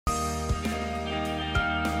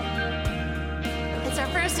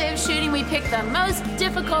day of shooting, we picked the most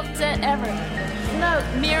difficult set ever. Smoke,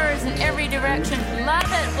 mirrors in every direction. Love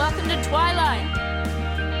it. Welcome to Twilight.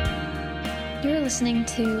 You're listening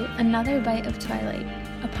to Another Bite of Twilight,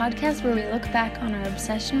 a podcast where we look back on our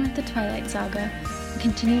obsession with the Twilight Saga and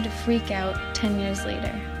continue to freak out 10 years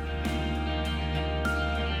later.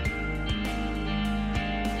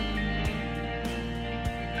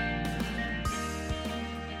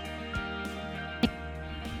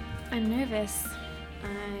 I'm nervous.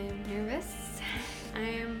 I'm nervous.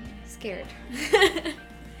 I'm scared.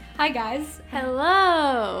 Hi guys.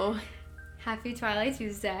 Hello. Happy Twilight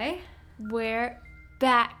Tuesday. We're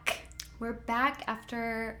back. We're back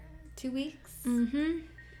after 2 weeks. I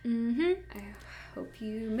hope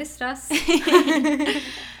you missed us.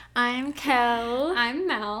 I'm Kel. I'm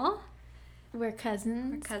Mel. We're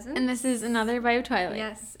cousins. We're cousins. And this is Another Bite of Twilight.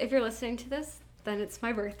 Yes. If you're listening to this, then it's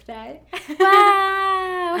my birthday.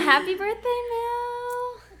 Wow. Happy birthday,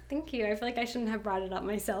 Mel. Thank you. I feel like I shouldn't have brought it up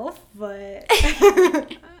myself, but...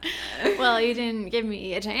 Well, you didn't give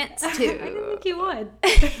me a chance to. I didn't think you would.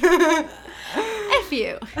 F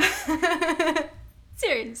you.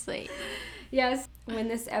 Seriously. Yes. When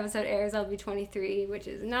this episode airs, I'll be 23, which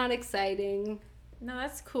is not exciting. No,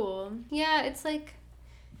 that's cool. Yeah, it's like...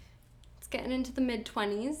 It's getting into the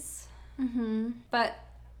mid-20s. Mm-hmm. But...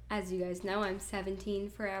 As you guys know, I'm 17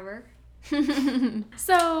 forever.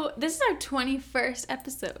 So, this is our 21st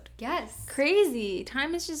episode. Yes. Crazy.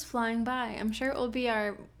 Time is just flying by. I'm sure it will be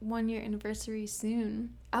our 1-year anniversary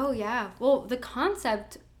soon. Oh, yeah. Well, the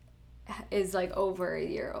concept is like over a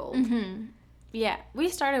year old. Mm-hmm. Yeah. We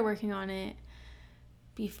started working on it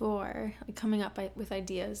before, like coming up with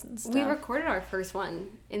ideas and stuff. We recorded our first one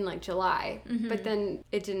in like July, but then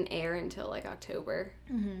it didn't air until like October.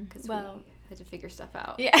 Because we had to figure stuff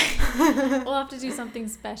out. Yeah. We'll have to do something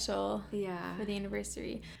special for the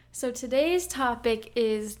anniversary. So today's topic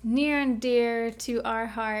is near and dear to our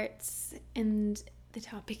hearts, and the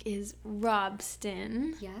topic is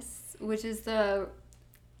Robston. Yes, which is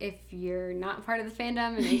if you're not part of the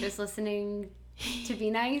fandom and you're just listening to be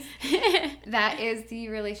nice, that is the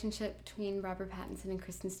relationship between Robert Pattinson and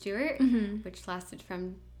Kristen Stewart, which lasted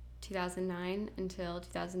from 2009 until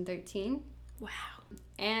 2013. Wow.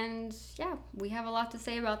 And yeah, we have a lot to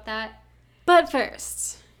say about that. But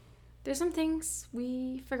first, there's some things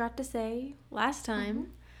we forgot to say last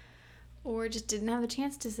time, or just didn't have the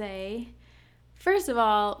chance to say. First of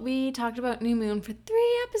all, we talked about New Moon for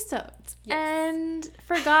 3 episodes and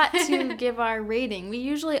forgot to give our rating. We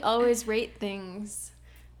usually always rate things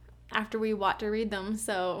after we watch or read them,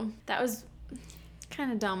 so that was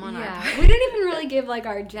kind of dumb on our part. We didn't even really give like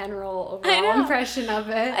our general overall impression of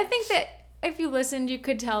it. I think that if you listened, you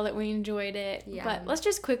could tell that we enjoyed it. Yeah. But let's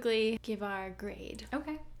just quickly give our grade.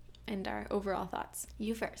 Okay. And our overall thoughts.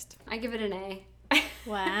 You first. I give it an A.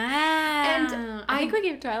 Wow. And I think we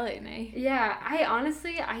gave Twilight an A. Yeah,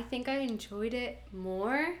 I think I enjoyed it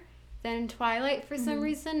more than Twilight for some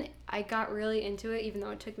reason. I got really into it, even though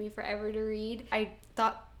it took me forever to read. I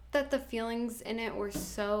thought that the feelings in it were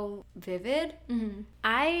so vivid.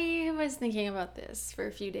 I was thinking about this for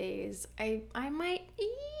a few days. I might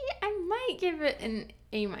give it an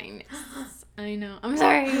A-. I know. I'm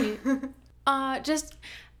sorry.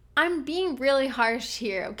 I'm being really harsh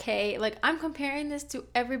here, okay? Like, I'm comparing this to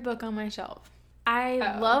every book on my shelf.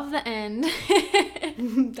 I love the end.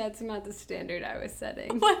 That's not the standard I was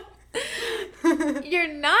setting. What?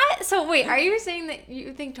 You're not? So wait, are you saying that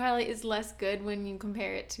you think Twilight is less good when you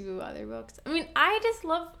compare it to other books? I mean, I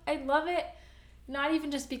love it, not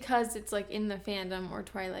even just because it's like in the fandom or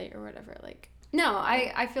Twilight or whatever. Like, no,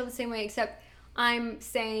 I feel the same way, except I'm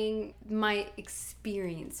saying my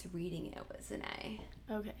experience reading it was an A.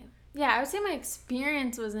 Okay. Yeah, I would say my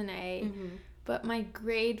experience was an A, but my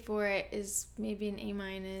grade for it is maybe an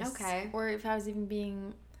A-. Okay. Or if I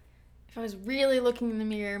was really looking in the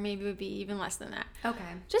mirror, maybe it would be even less than that. Okay.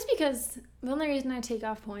 Just because the only reason I take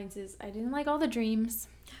off points is I didn't like all the dreams.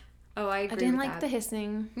 Oh, I agree. I didn't with like that. the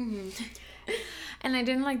hissing. And I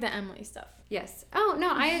didn't like the Emily stuff. Yes. Oh, no,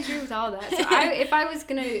 I agree with all that. So if I was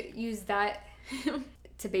going to use that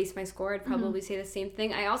to base my score, I'd probably say the same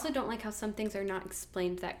thing. I also don't like how some things are not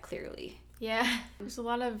explained that clearly. Yeah. There's a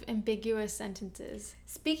lot of ambiguous sentences.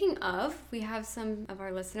 Speaking of, we have some of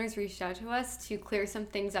our listeners reached out to us to clear some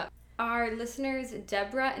things up. Our listeners,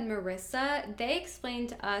 Deborah and Marissa, they explained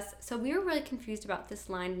to us, so we were really confused about this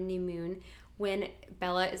line in New Moon when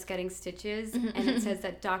Bella is getting stitches, and it says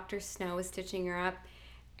that Dr. Snow is stitching her up,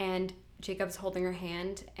 and Jacob's holding her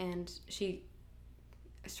hand, and she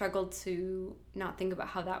struggled to not think about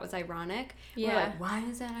how that was ironic. Yeah. We're like, why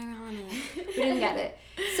is that ironic? We didn't get it.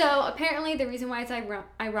 So apparently the reason why it's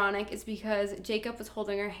ironic is because Jacob was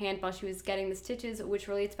holding her hand while she was getting the stitches, which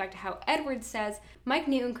relates back to how Edward says Mike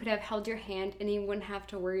Newton could have held your hand and he wouldn't have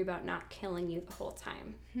to worry about not killing you the whole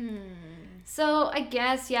time. So I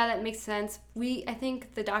guess, yeah, that makes sense. I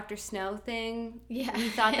think the Dr. Snow thing, we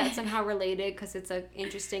thought that somehow related because it's an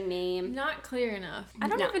interesting name. Not clear enough. I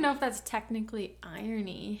don't even know if that's technically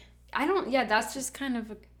irony. That's Just kind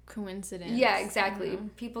of a coincidence. Yeah, exactly.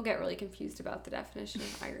 People get really confused about the definition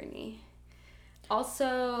of irony.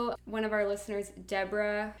 Also, one of our listeners,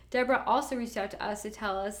 Deborah also reached out to us to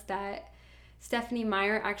tell us that Stephenie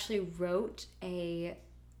Meyer actually wrote a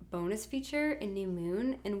bonus feature in New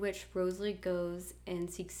Moon in which Rosalie goes and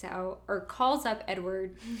seeks out or calls up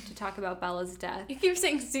Edward to talk about Bella's death. You keep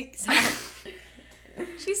saying seeks out.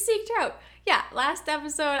 She seeked her out. Yeah, last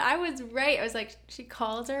episode, I was right. I was like, she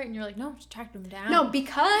calls her, and you're like, no, she tracked him down. No,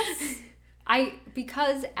 because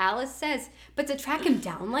Alice says, but to track him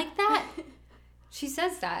down like that? She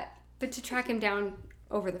says that, but to track him down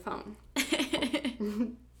over the phone.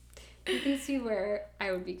 You can see where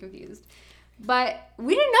I would be confused. But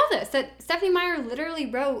we didn't know this, that Stephenie Meyer literally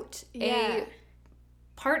wrote a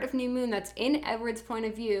part of New Moon that's in Edward's point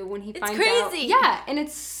of view when he finds out. Crazy. Yeah, and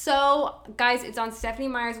it's so, guys, it's on Stephenie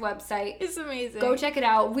Meyer's website. It's amazing. Go check it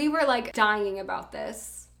out. We were like dying about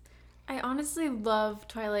this. I honestly love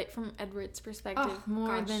Twilight from Edward's perspective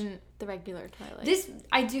more than the regular Twilight.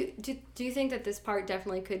 Do you think that this part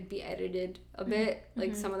definitely could be edited a bit?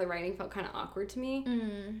 Like some of the writing felt kind of awkward to me.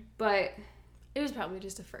 But it was probably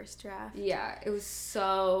just a first draft. Yeah, it was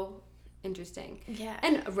so interesting. Yeah.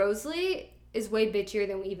 And Rosalie is way bitchier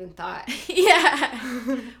than we even thought. Yeah.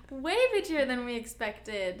 Way bitchier than we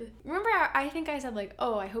expected. Remember I think I said like,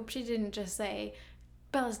 oh, I hope she didn't just say,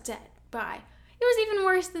 Bella's dead, bye. It was even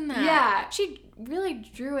worse than that. Yeah. She really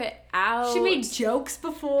drew it out. She made jokes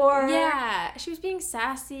before. Yeah. She was being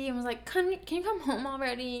sassy and was like, can you come home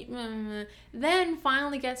already? Then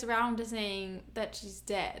finally gets around to saying that she's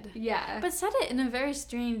dead. Yeah. But said it in a very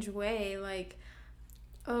strange way. Like,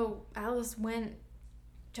 oh, Alice went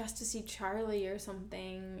just to see Charlie or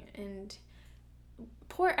something. And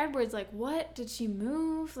poor Edward's like, what? Did she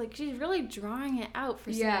move? Like, she's really drawing it out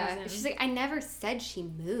for some reason. She's like, I never said she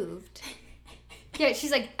moved. Yeah,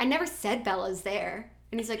 she's like, I never said Bella's there.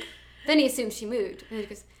 And he's like, then he assumes she moved. And he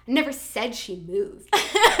goes, I never said she moved.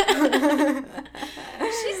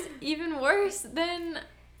 She's even worse than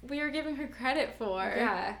we were giving her credit for.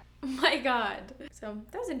 Yeah. Oh my God. So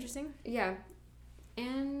that was interesting. Yeah.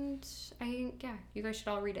 And you guys should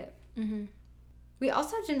all read it. Mm-hmm. We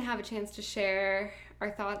also didn't have a chance to share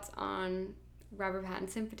our thoughts on Robert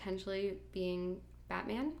Pattinson potentially being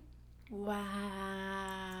Batman. Wow.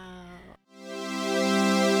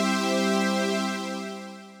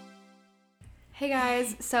 Hey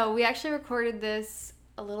guys, so we actually recorded this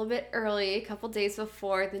a little bit early, a couple days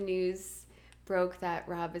before the news broke that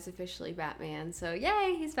Rob is officially Batman. So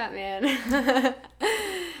yay, he's Batman.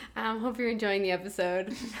 Hope you're enjoying the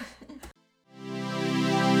episode.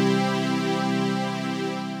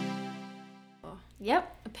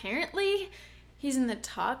 Yep, apparently he's in the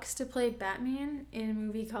talks to play Batman in a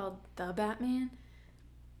movie called The Batman.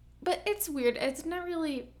 But it's weird. It's not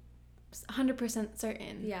really 100%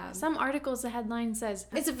 certain. Yeah. Some articles, the headline says,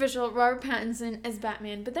 it's official, Robert Pattinson as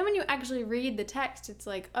Batman. But then when you actually read the text, it's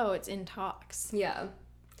like, oh, it's in talks. Yeah.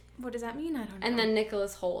 What does that mean? I don't know. And then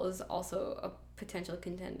Nicholas Hoult is also a potential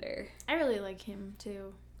contender. I really like him,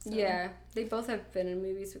 too. So. Yeah. They both have been in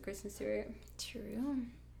movies with Kristen Stewart. True.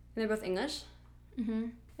 And they're both English. Mm-hmm.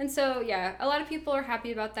 And so, yeah, a lot of people are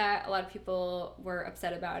happy about that. A lot of people were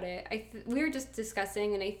upset about it. We were just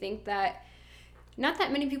discussing, and I think that not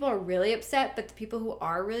that many people are really upset, but the people who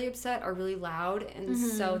are really upset are really loud. And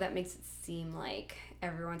so that makes it seem like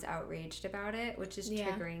everyone's outraged about it, which is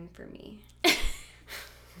triggering for me.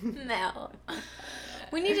 No.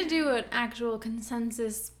 We need to do an actual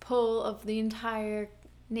consensus poll of the entire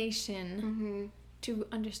nation to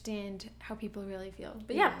understand how people really feel.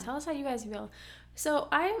 But yeah, tell us how you guys feel. So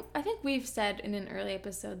I think we've said in an early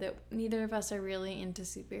episode that neither of us are really into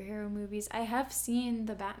superhero movies. I have seen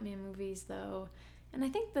the Batman movies though, and I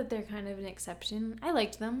think that they're kind of an exception. I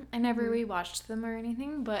liked them. I never rewatched them or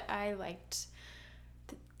anything, but I liked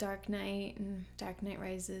the Dark Knight and Dark Knight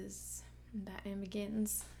Rises and Batman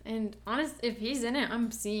Begins. And honest, if he's in it,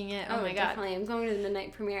 I'm seeing it. Oh my God. Definitely. I'm going to the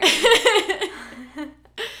midnight premiere.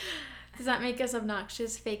 Does that make us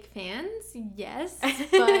obnoxious fake fans? Yes.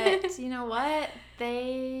 But you know what?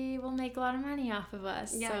 They will make a lot of money off of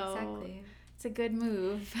us. Yeah, so exactly. It's a good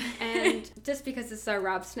move. And just because this is our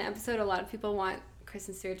Robson episode, a lot of people want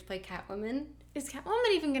Kristen Stewart to play Catwoman. Is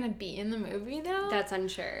Catwoman even gonna be in the movie though? That's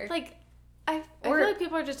unsure. Like, I feel like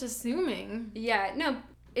people are just assuming. Yeah, no,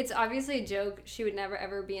 it's obviously a joke. She would never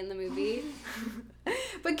ever be in the movie.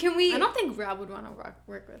 But can we... I don't think Rob would want to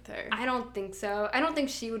work with her. I don't think so. I don't think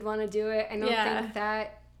she would want to do it. I don't think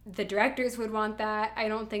that the directors would want that. I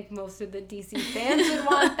don't think most of the DC fans would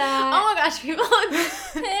want that. Oh my gosh, people would be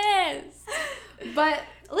pissed. But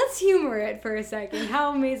let's humor it for a second.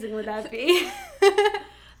 How amazing would that be?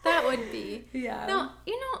 That would be. Yeah. No,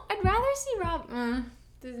 I'd rather see Rob...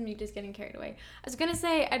 this is me just getting carried away. I was going to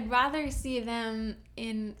say, I'd rather see them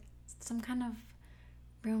in some kind of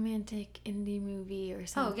romantic indie movie or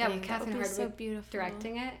something. Oh, yeah, with Catherine Hardwicke so beautiful.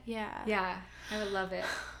 directing it? Yeah. Yeah, I would love it.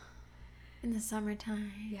 In the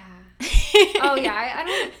summertime. Yeah. Oh, yeah,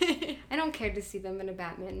 I don't care to see them in a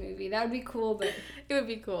Batman movie. That would be cool, but... It would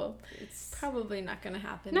be cool. It's probably not going to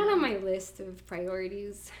happen. not on my list of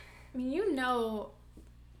priorities. I mean,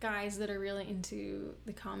 guys that are really into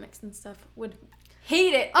the comics and stuff would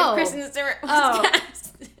hate it if Kristen Stewart was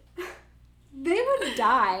cast. They would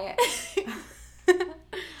die. I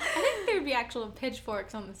think there would be actual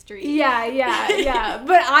pitchforks on the street. Yeah.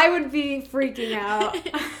 But I would be freaking out.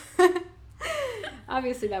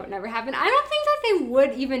 Obviously, that would never happen. I don't think that they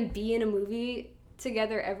would even be in a movie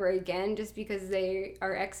together ever again just because they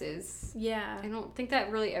are exes. Yeah. I don't think that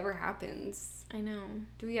really ever happens. I know.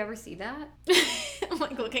 Do we ever see that? I'm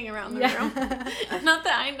like looking around the room. Not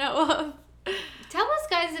that I know of. Tell us,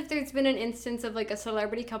 guys, if there's been an instance of like a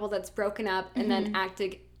celebrity couple that's broken up and then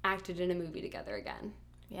acted in a movie together again.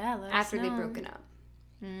 Yeah, after they've broken up.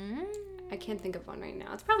 I can't think of one right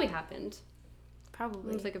now. It's probably happened.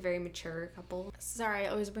 Probably. It was like a very mature couple. Sorry, I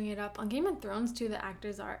always bring it up. On Game of Thrones, too, the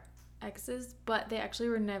actors are exes, but they actually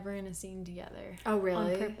were never in a scene together. Oh,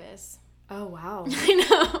 really? On purpose. Oh, wow. I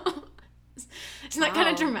know. Isn't that kind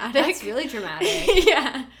of dramatic? That's really dramatic.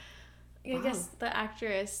 Yeah. Wow. I guess the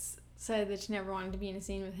actress said that she never wanted to be in a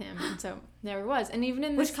scene with him, and so never was. And even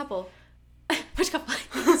in Which couple? Which couple?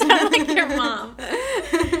 Sound like your mom.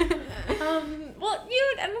 Well,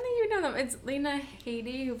 I don't think you know them. It's Lena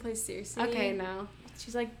Headey who plays Cersei. Okay, no.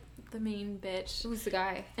 She's like the main bitch. Who's the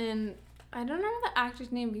guy? And I don't know the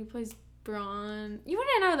actor's name, but he plays Braun. You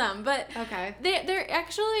wouldn't know them, but okay. They're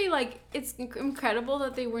actually like, it's incredible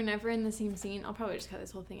that they were never in the same scene. I'll probably just cut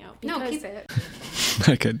this whole thing out. No, keep it.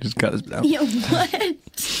 Okay, just cut this out. Yo, what?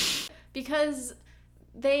 Because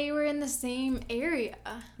they were in the same area.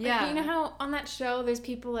 Yeah. Like, you know how on that show there's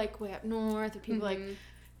people like way up north or people like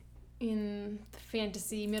in the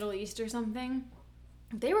fantasy Middle East or something?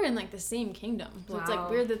 They were in like the same kingdom. So it's like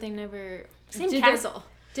weird that they never... Same castle.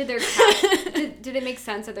 Did it make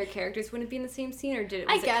sense that their characters wouldn't be in the same scene, or was it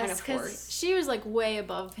kind of because forced? she was like way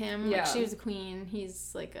above him. Yeah. Like she was a queen.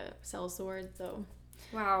 He's like a sellsword, so...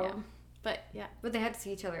 Wow. Yeah. But yeah. But they had to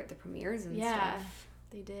see each other at the premieres and Yeah, stuff.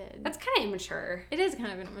 they did. That's kind of immature. It is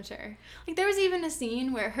kind of immature. Like, there was even a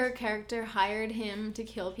scene where her character hired him to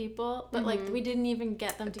kill people, but, like, we didn't even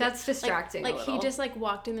get them to... That's distracting Like, a little. he just, like,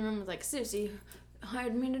 walked in the room and was like, Susie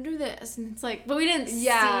hired me to do this. And it's like, but we didn't see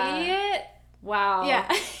it. Wow. Yeah.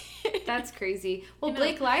 That's crazy. Well, You know.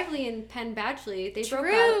 Blake Lively and Penn Badgley, they broke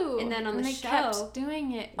True. up, and then on the they show, kept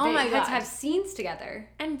doing it. Oh they my had god. to have scenes together.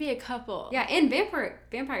 And be a couple. Yeah, and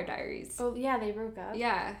Vampire Diaries. Oh, yeah, they broke up.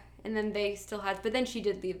 Yeah, and then they still had, but then she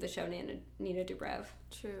did leave the show, Nina Dobrev.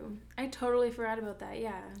 True. I totally forgot about that,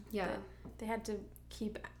 yeah. Yeah. They had to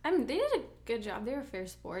keep... I mean, they did a good job. They were fair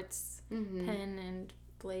sports. Mm-hmm. Penn and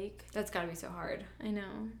Blake. That's gotta be so hard. I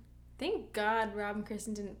know. Thank God Rob and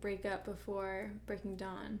Kristen didn't break up before Breaking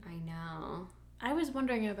Dawn. I know. I was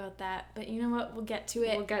wondering about that, but you know what? We'll get to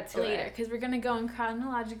it We'll get to later it. because we're going to go in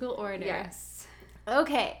chronological order. Yes.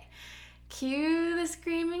 Okay. Cue the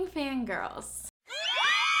screaming fangirls.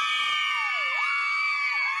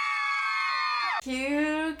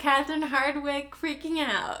 Cue Catherine Hardwicke freaking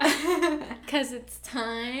out. Because it's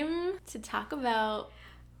time to talk about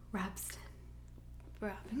Robston.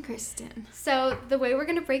 Rob and Kristen. So the way we're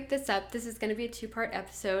going to break this up, this is going to be a 2-part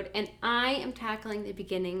episode, and I am tackling the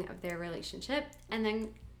beginning of their relationship, and then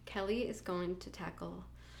Kelly is going to tackle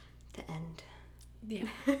the end. Yeah.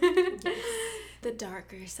 The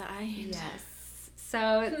darker side. Yes.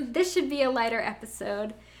 So this should be a lighter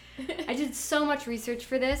episode. I did so much research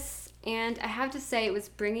for this, and I have to say it was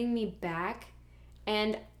bringing me back,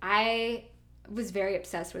 and I was very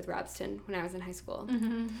obsessed with Robston when I was in high school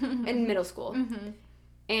and middle school.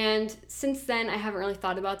 And since then, I haven't really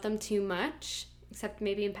thought about them too much, except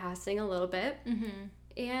maybe in passing a little bit.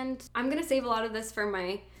 And I'm going to save a lot of this for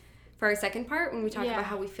our second part when we talk about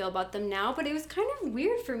how we feel about them now. But it was kind of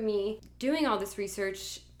weird for me doing all this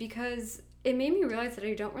research because it made me realize that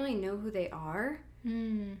I don't really know who they are.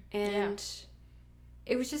 And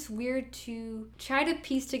it was just weird to try to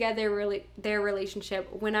piece together their relationship.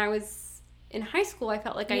 When I was in high school, I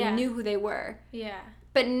felt like I knew who they were. Yeah.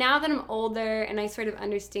 But now that I'm older and I sort of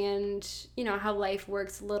understand, you know, how life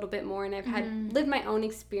works a little bit more, and I've lived my own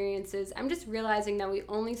experiences, I'm just realizing that we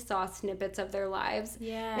only saw snippets of their lives.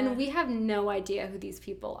 Yeah. And we have no idea who these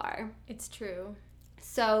people are. It's true.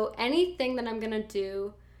 So anything that I'm going to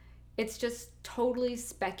do, it's just totally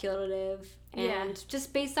speculative and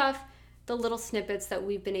just based off the little snippets that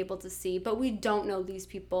we've been able to see. But we don't know these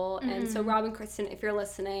people. And so Rob and Kristen, if you're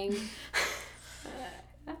listening...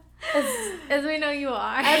 As we know you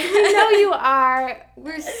are. As we know you are,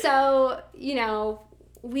 we're so, you know,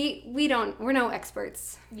 we're no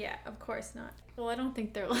experts. Yeah, of course not. Well, I don't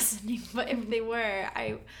think they're listening, but if they were,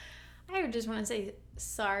 I would just want to say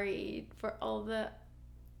sorry for all the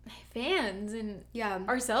fans and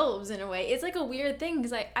ourselves in a way. It's like a weird thing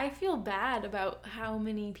because I feel bad about how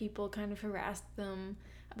many people kind of harassed them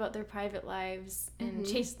about their private lives and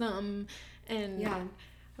chased them and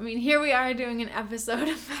I mean, here we are doing an episode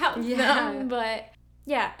about them, but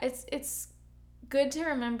yeah, it's good to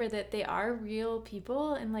remember that they are real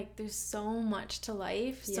people and like there's so much to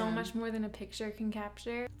life, so much more than a picture can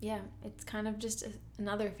capture. Yeah, it's kind of just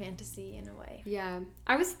another fantasy in a way. Yeah.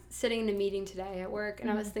 I was sitting in a meeting today at work and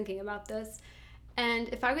I was thinking about this. And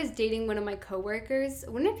if I was dating one of my coworkers,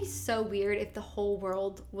 wouldn't it be so weird if the whole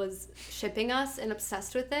world was shipping us and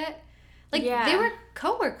obsessed with it? Like they were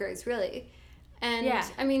coworkers, really. And,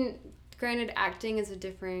 I mean, granted, acting is a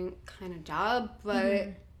different kind of job, but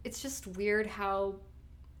it's just weird how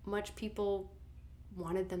much people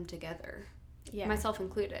wanted them together. Yeah. Myself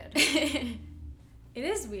included. It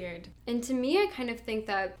is weird. And to me, I kind of think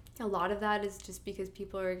that a lot of that is just because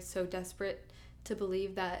people are so desperate to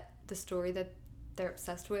believe that the story that they're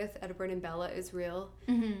obsessed with, Edward and Bella, is real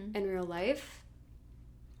in real life.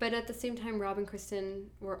 But at the same time, Rob and Kristen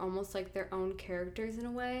were almost like their own characters in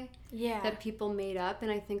a way. Yeah. That people made up. And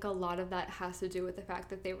I think a lot of that has to do with the fact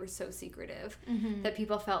that they were so secretive. That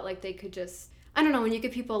people felt like they could just... I don't know, when you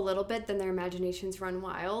give people a little bit, then their imaginations run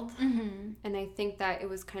wild. And I think that it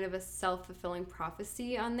was kind of a self-fulfilling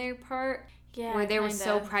prophecy on their part. Yeah, where they were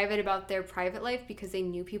so private about their private life because they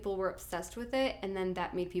knew people were obsessed with it. And then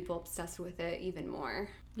that made people obsessed with it even more.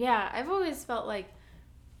 Yeah, I've always felt like...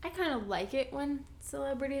 I kind of like it when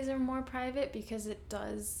celebrities are more private because it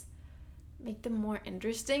does make them more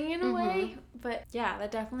interesting in a way. But yeah, that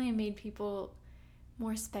definitely made people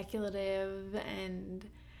more speculative and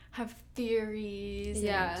have theories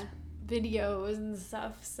and videos and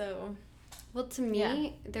stuff. So, well, to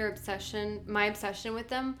me, my obsession with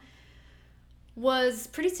them was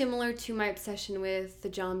pretty similar to my obsession with the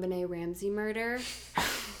JonBenet Ramsey murder.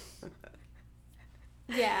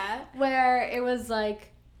 Yeah. Where it was like,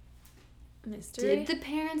 mystery. Did the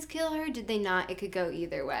parents kill her? Did they not? It could go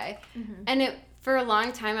either way. And for a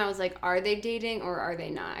long time, I was like, are they dating or are they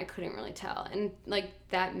not? I couldn't really tell. And like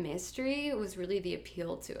that mystery was really the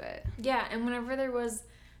appeal to it. Yeah, and whenever there was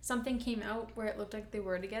something came out where it looked like they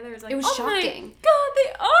were together, it was shocking. My God,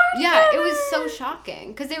 they are together! Yeah, it was so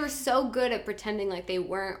shocking because they were so good at pretending like they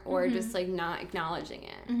weren't or just like not acknowledging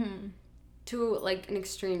it to like an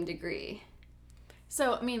extreme degree.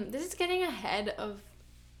 So, I mean, this is getting ahead of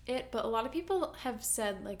it, but a lot of people have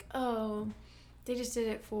said like, oh, they just did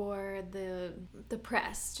it for the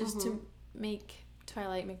press just to make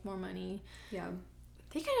Twilight make more money. Yeah,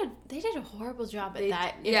 they did a horrible job at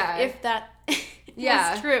that. If that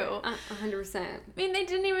was true, 100%. I mean, they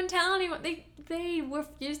didn't even tell anyone. They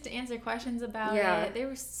refused to answer questions about it. They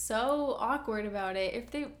were so awkward about it. If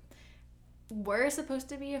they were supposed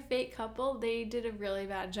to be a fake couple, they did a really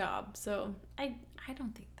bad job. So I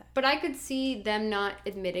don't think that. But I could see them not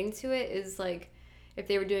admitting to it is like, if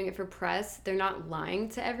they were doing it for press, they're not lying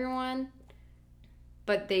to everyone,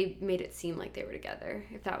 but they made it seem like they were together,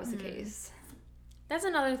 if that was the case. That's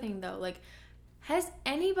another thing, though. Like, has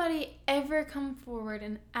anybody ever come forward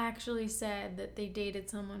and actually said that they dated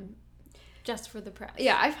someone just for the press?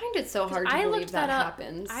 Yeah, I find it so hard to believe that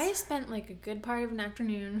happens. I spent like a good part of an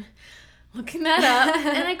afternoon looking that up,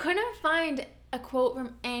 and I couldn't find a quote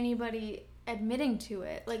from anybody admitting to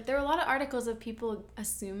it. Like, there were a lot of articles of people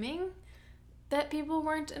assuming that people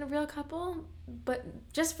weren't a real couple, but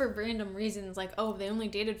just for random reasons, like, oh, they only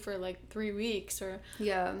dated for like 3 weeks, or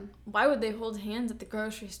why would they hold hands at the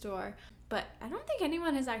grocery store? But I don't think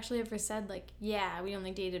anyone has actually ever said like, yeah, we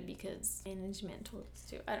only dated because management told us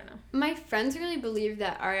to. I don't know. My friends really believe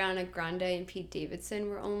that Ariana Grande and Pete Davidson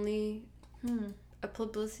were only a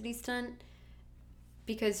publicity stunt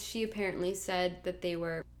because she apparently said that they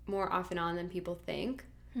were more off and on than people think.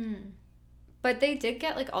 But they did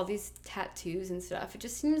get, like, all these tattoos and stuff. It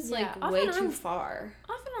just seems, like, way too far.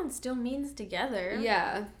 Off and on still means together.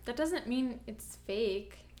 Yeah. That doesn't mean it's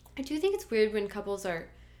fake. I do think it's weird when couples are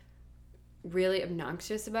really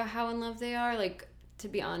obnoxious about how in love they are. Like, to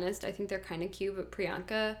be honest, I think they're kind of cute, but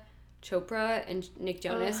Priyanka Chopra and Nick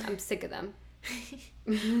Jonas, I'm sick of them.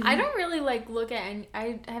 I don't really, like, look at any...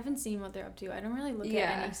 I haven't seen what they're up to. I don't really look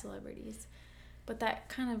at any celebrities. But that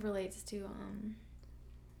kind of relates to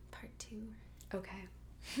part 2. Okay.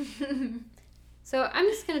 So I'm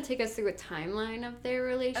just going to take us through a timeline of their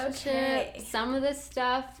relationship. Okay. Some of this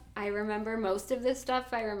stuff I remember. Most of this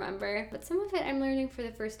stuff I remember. But some of it I'm learning for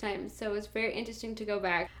the first time. So it's very interesting to go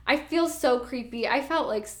back. I feel so creepy. I felt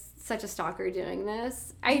like such a stalker doing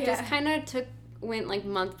this. I just kind of went like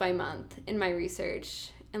month by month in my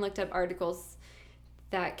research and looked up articles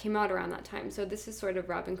that came out around that time. So this is sort of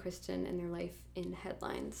Rob and Kristen and their life in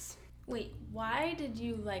headlines. Wait, why did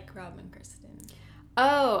you like Rob and Kristen?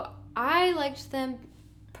 Oh, I liked them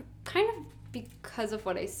kind of because of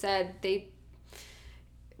what I said. They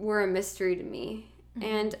were a mystery to me. Mm-hmm.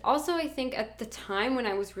 And also I think at the time when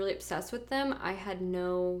I was really obsessed with them, I had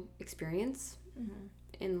no experience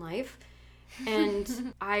in life.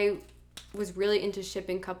 And I was really into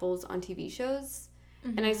shipping couples on TV shows.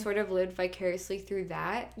 Mm-hmm. And I sort of lived vicariously through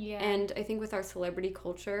that. Yeah. And I think with our celebrity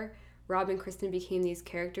culture, Rob and Kristen became these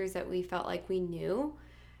characters that we felt like we knew.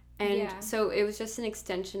 And so it was just an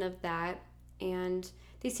extension of that. And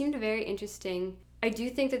they seemed very interesting. I do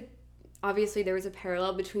think that obviously there was a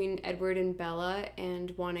parallel between Edward and Bella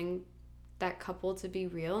and wanting that couple to be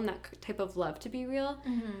real and that type of love to be real.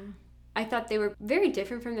 Mm-hmm. I thought they were very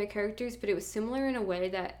different from their characters, but it was similar in a way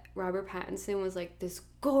that Robert Pattinson was like this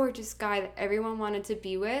gorgeous guy that everyone wanted to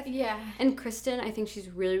be with. Yeah. And Kristen, I think she's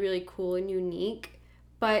really, really cool and unique.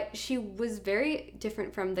 But she was very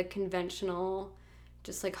different from the conventional,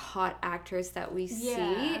 just like hot actress that we see.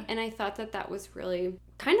 And I thought that that was really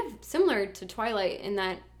kind of similar to Twilight in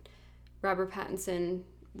that Robert Pattinson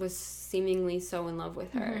was seemingly so in love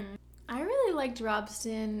with her. Mm-hmm. I really liked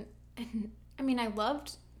Robson. And I mean, I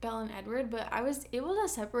loved Belle and Edward, but I was able to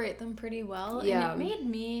separate them pretty well. Yeah. And it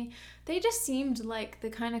made they just seemed like the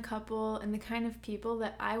kind of couple and the kind of people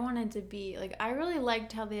that I wanted to be. Like, I really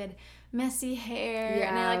liked how they had messy hair,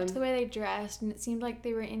 and I liked the way they dressed, and it seemed like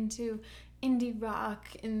they were into indie rock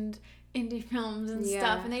and indie films and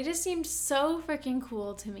stuff, and they just seemed so freaking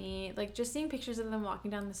cool to me. Like, just seeing pictures of them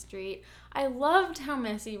walking down the street, I loved how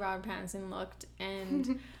messy Robert Pattinson looked,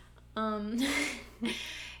 and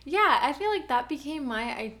yeah, I feel like that became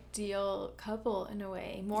my ideal couple in a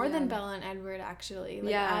way, more than Bella and Edward, actually.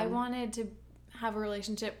 Like, I wanted to have a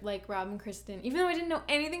relationship like Rob and Kristen, even though I didn't know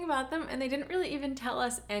anything about them and they didn't really even tell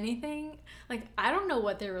us anything. Like, I don't know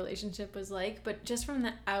what their relationship was like, but just from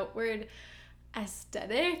the outward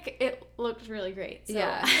aesthetic, it looked really great. So,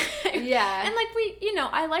 yeah. And like,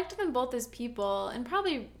 I liked them both as people, and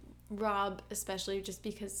probably Rob especially just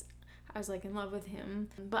because I was like in love with him.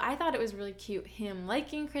 But I thought it was really cute, him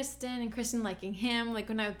liking Kristen and Kristen liking him. Like,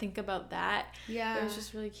 when I would think about that, it was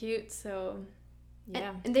just really cute. So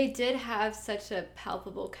yeah. And they did have such a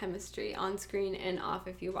palpable chemistry on screen and off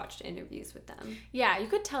if you watched interviews with them. Yeah, you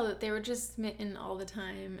could tell that they were just smitten all the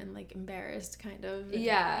time and like embarrassed kind of.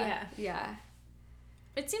 Yeah.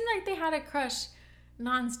 It seemed like they had a crush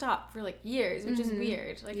nonstop for like years, which is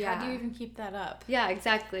weird. Like, how do you even keep that up? Yeah,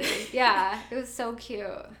 exactly. Yeah, it was so cute.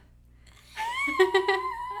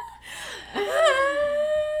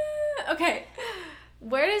 Okay,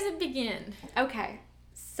 where does it begin? Okay,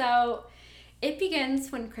 so it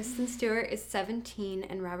begins when Kristen Stewart is 17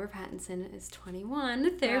 and Robert Pattinson is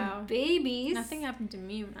 21. They're babies. Nothing happened to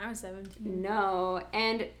me when I was 17. No,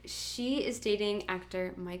 and she is dating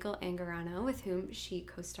actor Michael Angarano, with whom she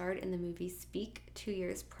co-starred in the movie Speak 2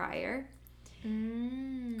 years prior.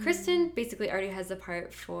 Kristen basically already has the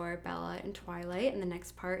part for Bella in Twilight, and the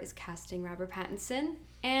next part is casting Robert Pattinson.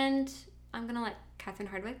 And I'm gonna let Catherine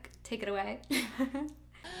Hardwick take it away.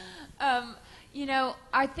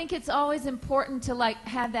 I think it's always important to like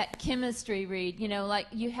have that chemistry read. Like,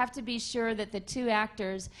 you have to be sure that the two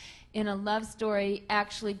actors in a love story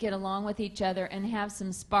actually get along with each other and have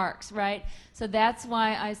some sparks, right? So that's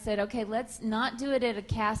why I said, okay, let's not do it at a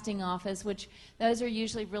casting office, which those are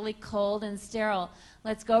usually really cold and sterile.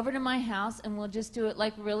 Let's go over to my house and we'll just do it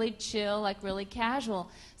like really chill, like really casual.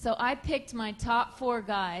 So I picked my top 4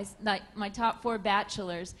 guys, like my top 4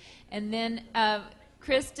 bachelors, and then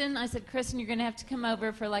Kristen, I said, Kristen, you're going to have to come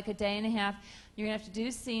over for like a day and a half. You're going to have to do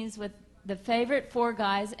scenes with the favorite 4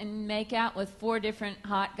 guys and make out with 4 different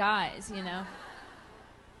hot guys,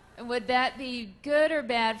 Would that be good or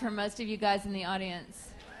bad for most of you guys in the audience?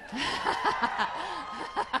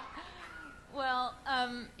 Well,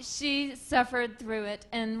 she suffered through it,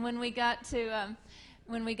 and when we got to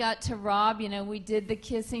Rob, we did the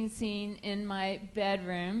kissing scene in my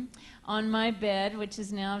bedroom, on my bed, which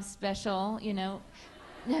is now special,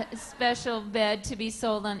 special bed to be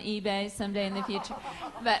sold on eBay someday in the future.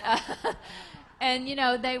 But and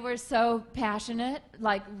they were so passionate,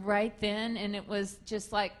 like right then, and it was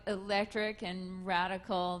just like electric and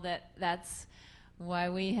radical. That's why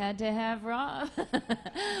we had to have Rob.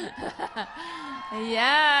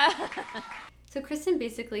 Yeah. So Kristen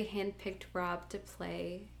basically handpicked Rob to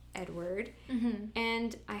play Edward.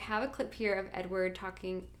 And I have a clip here of Edward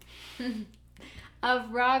talking,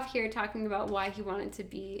 of Rob here talking about why he wanted to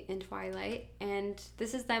be in Twilight. And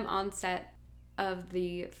this is them on set of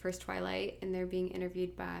the first Twilight, and they're being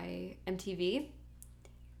interviewed by MTV.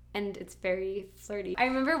 And it's very flirty. I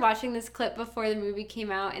remember watching this clip before the movie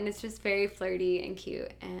came out, and it's just very flirty and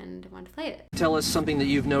cute, and I wanted to play it. Tell us something that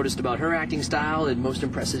you've noticed about her acting style that most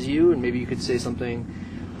impresses you, and maybe you could say something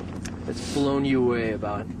that's blown you away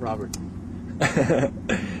about Robert.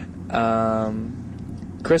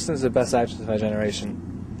 Kristen's the best actress of our generation,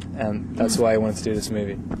 and that's why I wanted to do this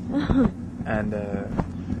movie. And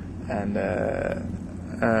I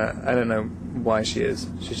don't know why she is.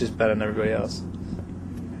 She's just better than everybody else.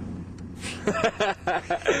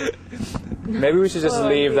 Maybe we should just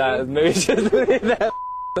leave that. Maybe we should leave that.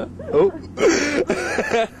 Oh.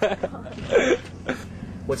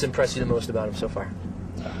 What's impressed you the most about him so far?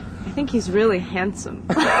 I think he's really handsome.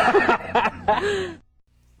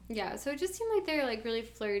 Yeah, so it just seemed like they're like really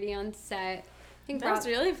flirty on set. I think That's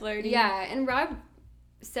really flirty. Yeah, and Rob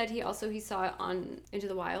said he saw it on Into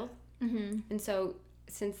the Wild. And so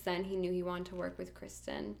since then he knew he wanted to work with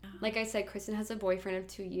Kristen. Like I said, Kristen has a boyfriend of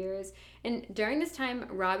 2 years, and during this time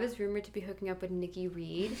Rob is rumored to be hooking up with Nikki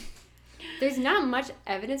Reed. There's not much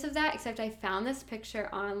evidence of that, except I found this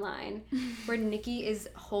picture online where Nikki is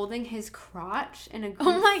holding his crotch in a group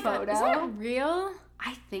photo. Oh my god, is that real?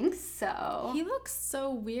 I think so. He looks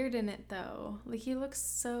so weird in it though. Like he looks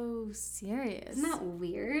so serious. Isn't that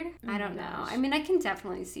weird? Oh I don't know. gosh. I mean, I can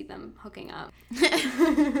definitely see them hooking up.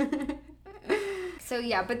 So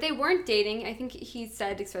yeah, but they weren't dating. I think he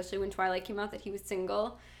said, especially when Twilight came out, that he was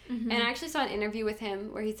single. And I actually saw an interview with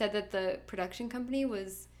him where he said that the production company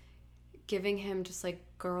was giving him just like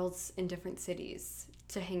girls in different cities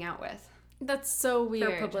to hang out with. That's so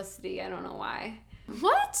weird. For publicity. I don't know why.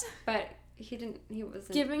 What? But he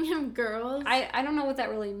wasn't Giving him girls? I don't know what that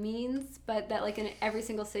really means, but that like in every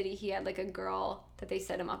single city he had like a girl that they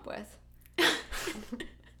set him up with.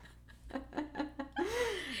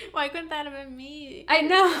 Why couldn't that have been me? I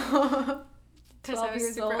know. 12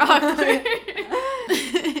 years old. awkward.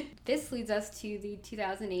 This leads us to the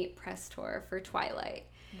 2008 press tour for Twilight.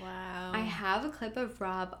 Wow. I have a clip of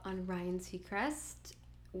Rob on Ryan Seacrest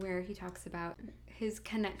where he talks about his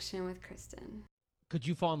connection with Kristen. Could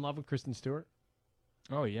you fall in love with Kristen Stewart?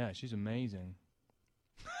 Oh yeah, she's amazing.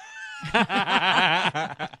 There's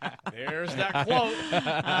that quote.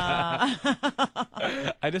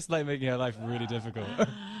 I just like making her life really difficult.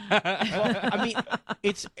 I mean,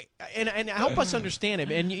 it's and help us understand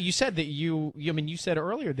it. And you said that you said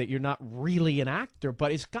earlier that you're not really an actor,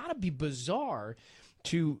 but it's got to be bizarre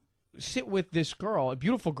to sit with this girl, a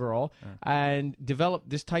beautiful girl, and develop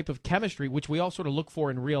this type of chemistry, which we all sort of look for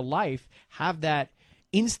in real life. Have that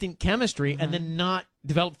instant chemistry, and then not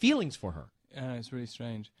develop feelings for her. Yeah, it's really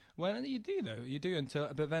strange. Well, you do though. You do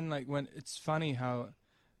but then like when it's funny how,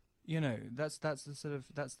 that's the sort of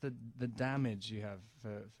the damage you have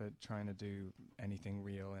for trying to do anything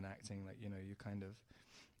real in acting. Like you kind of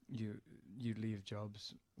you leave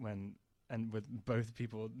jobs and with both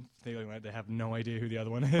people feeling like they have no idea who the other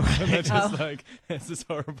one is, and they're just like it's this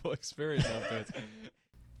horrible experience afterwards.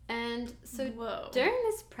 And so during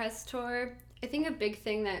this press tour, I think a big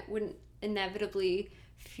thing that wouldn't inevitably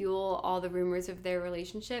fuel all the rumors of their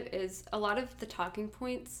relationship is a lot of the talking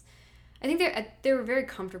points. I think they were very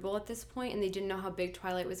comfortable at this point, and they didn't know how big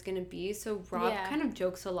Twilight was going to be. So Rob kind of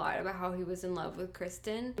jokes a lot about how he was in love with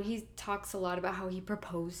Kristen. He talks a lot about how he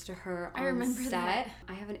proposed to her on set. That.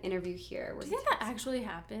 I have an interview here. Do you think that actually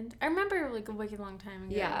happened? I remember like a wicked long time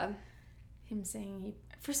ago. Yeah. Him saying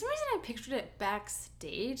for some reason I pictured it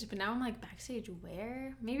backstage, but now I'm like, backstage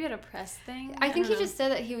where? Maybe at a press thing? I think he just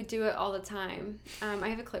said that he would do it all the time. I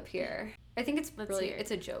have a clip here. I think it's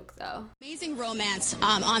it's a joke though. Amazing romance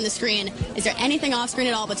on the screen. Is there anything off screen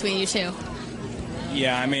at all between you two?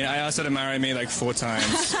 Yeah, I mean, I asked her to marry me like 4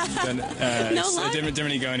 times. Then, it didn't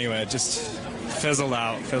really go anywhere. Just fizzled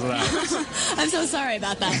out. I'm so sorry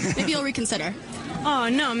about that. Maybe you'll reconsider. Oh,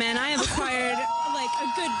 no, man. I have acquired, like, a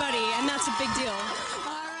good buddy, and that's a big deal.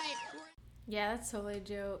 All right. Yeah, that's totally a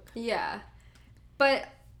joke. Yeah. But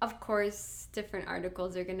of course, different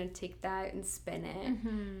articles are gonna take that and spin it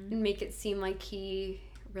and make it seem like he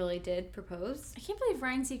really did propose. I can't believe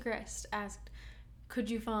Ryan Seacrest asked, could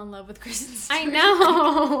you fall in love with Kristen Stewart? I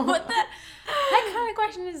know. What that kind of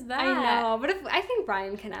question is that? I know, but I think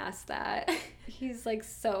Brian can ask that. He's like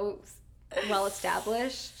so well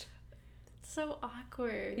established. So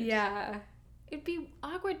awkward. Yeah. It'd be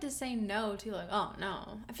awkward to say no to, like, oh,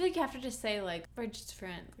 no. I feel like you have to just say, like, we're just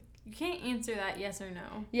friends. Like, you can't answer that yes or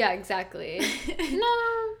no. Yeah, exactly. No,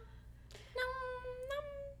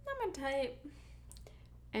 not my type.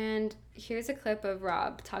 And here's a clip of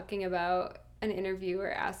Rob talking about an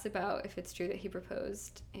interviewer asked about if it's true that he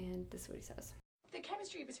proposed, and this is what he says. The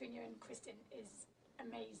chemistry between you and Kristen is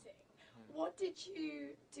amazing. What did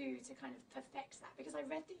you do to kind of perfect that? Because I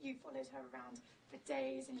read that you followed her around for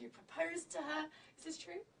days and you proposed to her. Is this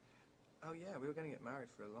true? Oh yeah, we were going to get married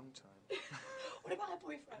for a long time. What about her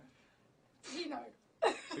boyfriend? Does he know?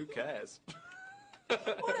 Who cares?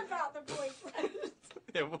 What about the boyfriend?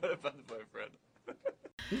 Yeah, what about the boyfriend?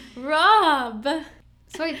 Rob!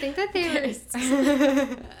 So I think that they were...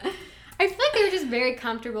 I feel like they were just very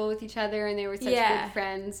comfortable with each other and they were such good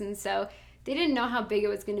friends, and so they didn't know how big it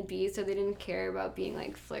was going to be, so they didn't care about being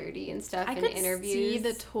like flirty and stuff in interviews. I could see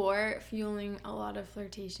the tour fueling a lot of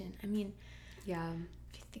flirtation. I mean, yeah.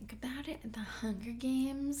 If you think about it, the Hunger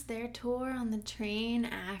Games, their tour on the train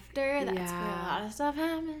after, that's where a lot of stuff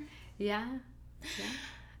happened. Yeah.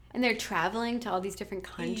 And they're traveling to all these different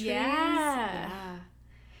countries. Yeah.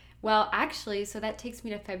 Well, actually, so that takes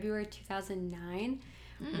me to February 2009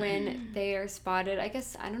 when they are spotted. I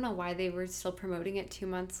guess, I don't know why they were still promoting it 2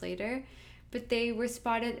 months later, but they were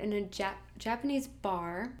spotted in a Japanese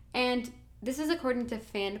bar. And this is according to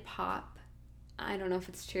Fan Pop. I don't know if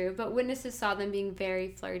it's true, but witnesses saw them being very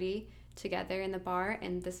flirty together in the bar,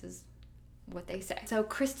 and this is what they say. So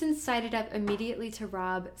Kristen sided up immediately to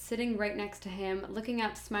Rob, sitting right next to him, looking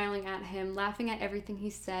up, smiling at him, laughing at everything he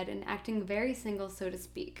said, and acting very single, so to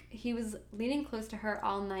speak. He was leaning close to her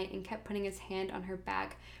all night and kept putting his hand on her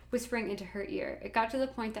back, whispering into her ear. It got to the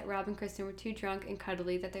point that Rob and Kristen were too drunk and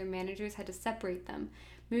cuddly that their managers had to separate them,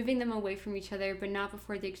 moving them away from each other, but not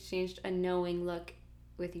before they exchanged a knowing look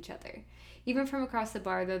with each other. Even from across the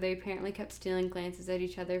bar, though, they apparently kept stealing glances at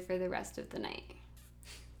each other for the rest of the night.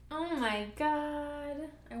 Oh my god.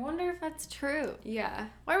 I wonder if that's true. Yeah.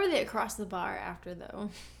 Why were they across the bar after, though?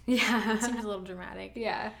 Yeah. It seems a little dramatic.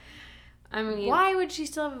 Yeah. I mean... Why would she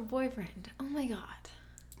still have a boyfriend? Oh my god.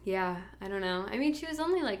 Yeah, I don't know. I mean, she was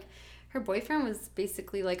only like... Her boyfriend was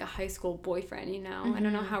basically like a high school boyfriend, you know? I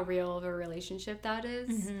don't know how real of a relationship that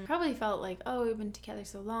is. Probably felt like, oh, we've been together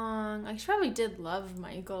so long. Like, she probably did love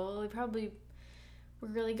Michael. They probably... we're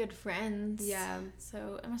really good friends. Yeah.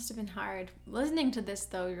 So it must have been hard. Listening to this,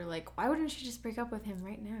 though, you're like, why wouldn't she just break up with him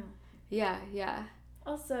right now? Yeah.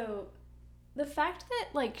 Also, the fact that,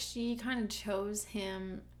 like, she kind of chose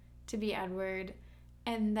him to be Edward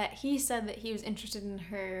and that he said that he was interested in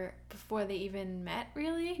her before they even met,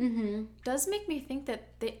 really, does make me think that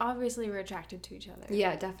they obviously were attracted to each other.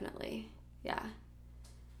 Yeah, definitely. Yeah.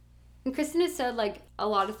 And Kristen has said, like, a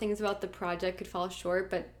lot of things about the project could fall short,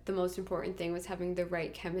 but the most important thing was having the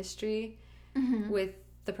right chemistry with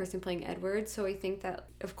the person playing Edward. So I think that,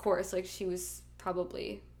 of course, like, she was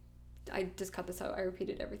probably... I just cut this out. I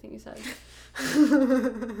repeated everything you said.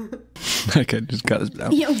 Okay, just cut this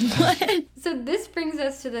out. Yeah, what? So this brings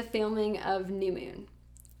us to the filming of New Moon.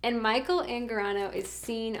 And Michael Angarano is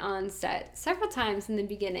seen on set several times in the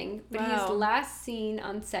beginning, but he's last seen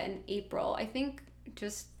on set in April. I think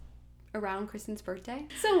just... around Kristen's birthday.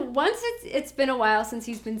 So once it's been a while since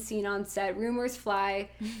he's been seen on set, rumors fly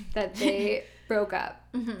that they broke up.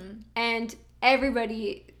 And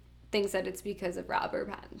everybody thinks that it's because of Robert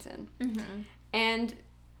Pattinson. And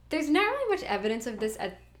there's not really much evidence of this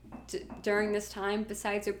during this time,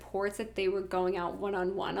 besides reports that they were going out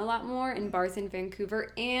one-on-one a lot more in bars in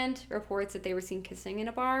Vancouver, and reports that they were seen kissing in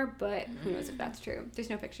a bar, but who knows if that's true. There's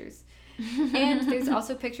no pictures. And there's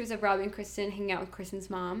also pictures of Rob and Kristen hanging out with Kristen's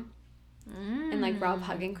mom. And like Rob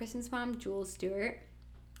hugging Kristen's mom, Jules Stewart.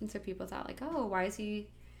 And so people thought like, oh, why is he,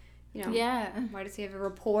 you know, why does he have a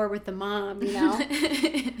rapport with the mom, you know?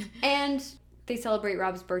 And they celebrate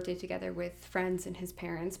Rob's birthday together with friends and his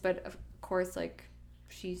parents, but of course, like,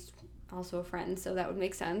 she's also a friend, so that would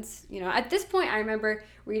make sense. You know, at this point, I remember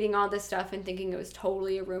reading all this stuff and thinking it was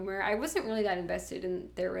totally a rumor. I wasn't really that invested in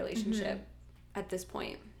their relationship at this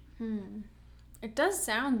point. It does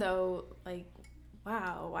sound, though, like,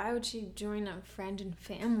 wow, why would she join a friend and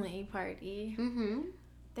family party?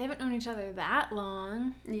 They haven't known each other that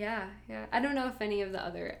long. Yeah. I don't know if any of the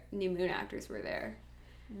other New Moon actors were there.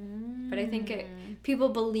 But I think people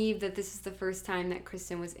believe that this is the first time that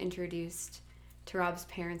Kristen was introduced to Rob's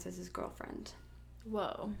parents as his girlfriend.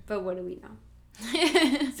 Whoa. But what do we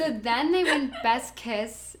know? So then they win Best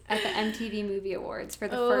Kiss at the MTV Movie Awards for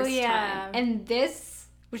the first time. And this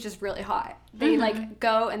was just really hot. They like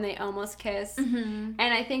go and they almost kiss. And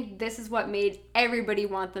I think this is what made everybody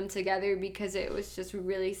want them together because it was just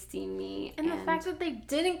really steamy. And the fact that they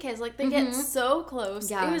didn't kiss, like they get so close.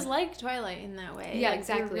 Yeah. It was like Twilight in that way. Yeah, like,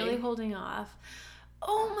 exactly. They were really holding off.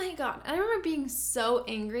 Oh my god. I remember being so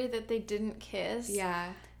angry that they didn't kiss.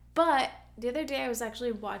 Yeah. But the other day I was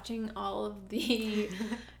actually watching all of the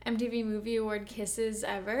MTV Movie Award kisses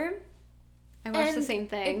ever. I watched the same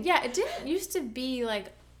thing. It didn't used to be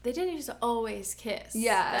like, they didn't used to always kiss.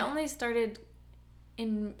 Yeah. That only started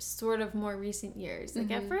in sort of more recent years. Like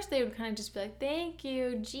at first they would kind of just be like, thank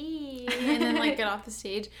you, gee, and then like get off the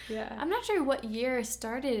stage. Yeah. I'm not sure what year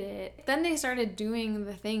started it. Then they started doing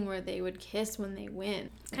the thing where they would kiss when they win.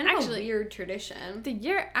 It's kind of a weird tradition. The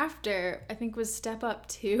year after, I think, was Step Up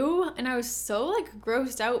 2, and I was so like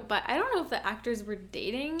grossed out, but I don't know if the actors were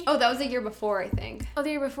dating. Oh, that was the year before, I think. Oh,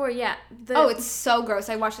 the year before, yeah. It's so gross.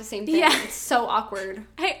 I watched the same thing. Yeah. It's so awkward.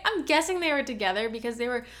 I'm guessing they were together because they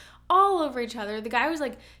were all over each other. The guy was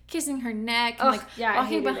like kissing her neck and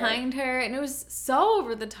walking behind her, and it was so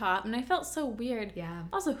over the top, and I felt so weird. Yeah.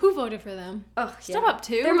 Also, who voted for them? Oh, Step Up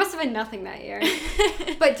 2. There must have been nothing that year.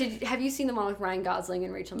 But have you seen the one with Ryan Gosling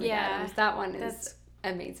and Rachel McAdams? Yeah. That one is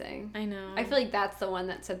amazing. I know. I feel like that's the one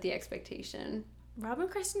that set the expectation. Rob and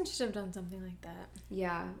Kristen should have done something like that.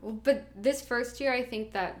 Yeah. Well, but this first year, I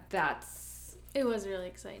think it was really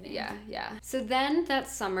exciting. Yeah. So then that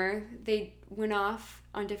summer, they went off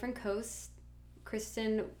on different coasts.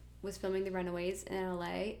 Kristen was filming The Runaways in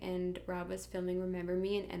LA, and Rob was filming Remember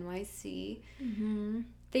Me in NYC.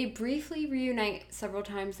 They briefly reunite several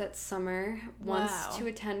times that summer, once to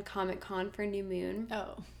attend Comic-Con for New Moon.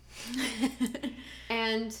 Oh.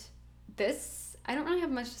 And this, I don't really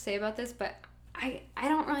have much to say about this, but I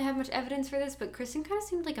don't really have much evidence for this, but Kristen kind of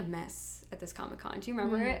seemed like a mess at this Comic-Con. Do you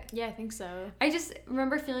remember it? Yeah, I think so. I just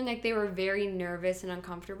remember feeling like they were very nervous and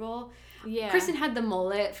uncomfortable. Yeah. Kristen had the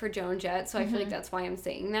mullet for Joan Jett, so I feel like that's why I'm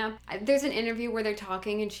saying that. There's an interview where they're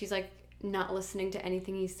talking and she's like not listening to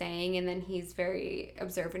anything he's saying, and then he's very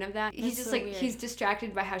observant of that. He's just so like weird. He's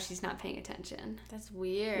distracted by how she's not paying attention. That's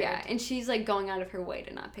weird. Yeah, and she's like going out of her way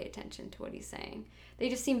to not pay attention to what he's saying. They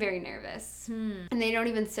just seem very nervous. And they don't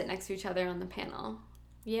even sit next to each other on the panel.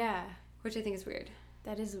 Yeah. Which I think is weird.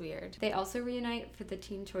 That is weird. They also reunite for the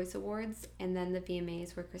Teen Choice Awards and then the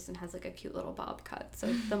VMAs where Kristen has like a cute little bob cut,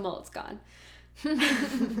 so the mullet's gone.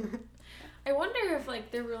 I wonder if like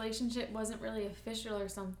their relationship wasn't really official or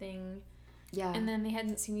something. Yeah. And then they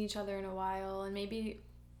hadn't seen each other in a while, and maybe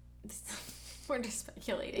we're just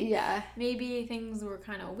speculating. Yeah. Maybe things were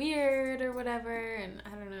kind of weird or whatever, and I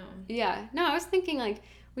don't know. Yeah. No, I was thinking like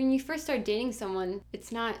when you first start dating someone,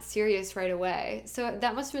 it's not serious right away. So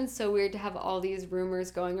that must have been so weird to have all these rumors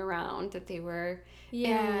going around that they were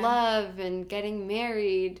in love and getting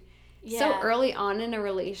married so early on in a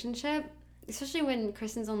relationship, especially when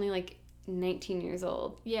Kristen's only like 19 years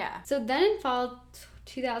old. Yeah. So then in fall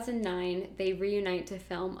 2009, they reunite to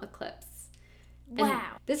film Eclipse. And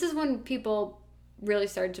wow. This is when people really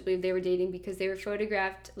started to believe they were dating because they were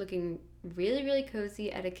photographed looking really, really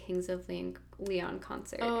cozy at a Kings of Leon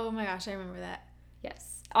concert. Oh my gosh, I remember that.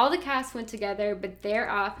 Yes. All the cast went together, but they're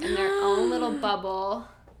off in their own little bubble.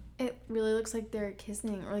 It really looks like they're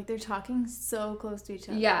kissing or like they're talking so close to each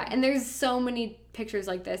other. Yeah, and there's so many pictures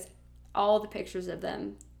like this. All the pictures of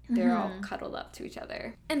them, they're all cuddled up to each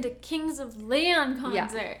other. And a Kings of Leon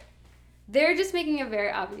concert. Yeah. They're just making it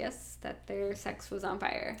very obvious that their sex was on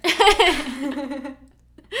fire.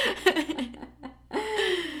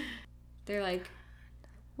 They're like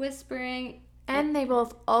whispering. And they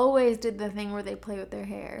both always did the thing where they play with their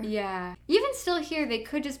hair. Yeah. Even still here, they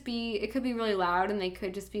could just be, it could be really loud and they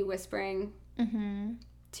could just be whispering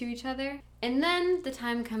to each other. And then the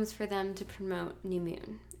time comes for them to promote New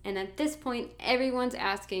Moon. And at this point, everyone's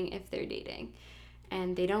asking if they're dating.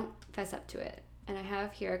 And they don't fess up to it. And I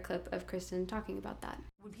have here a clip of Kristen talking about that.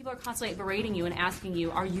 When people are constantly berating you and asking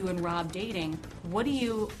you, are you and Rob dating? What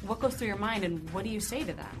goes through your mind and what do you say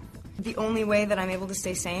to them? The only way that I'm able to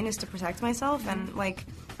stay sane is to protect myself. And, like,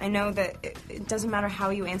 I know that it doesn't matter how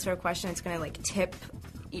you answer a question, it's going to, like, tip.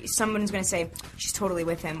 Someone's going to say, she's totally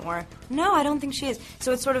with him, or, no, I don't think she is.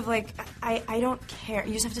 So it's sort of like, I don't care.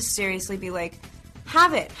 You just have to seriously be like,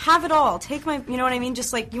 have it all. Take my, you know what I mean?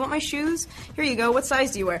 Just like, you want my shoes? Here you go. What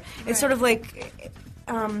size do you wear? It's sort of like,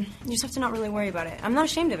 you just have to not really worry about it. I'm not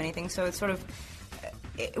ashamed of anything, so it's sort of,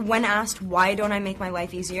 when asked, why don't I make my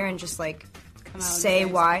life easier and just, like, say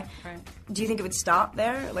why, Right. do you think it would stop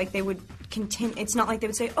there? Like they would continue? It's not like they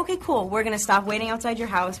would say, okay, cool, we're gonna stop waiting outside your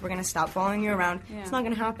house. We're gonna stop following you around. Yeah. It's not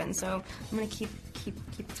gonna happen. So I'm gonna keep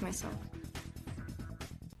it to myself.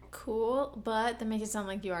 Cool, but that makes it sound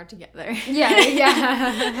like you are together.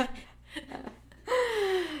 Yeah.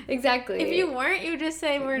 Exactly. If you weren't, you would just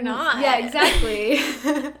say we're not. Yeah, exactly.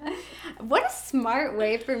 What a smart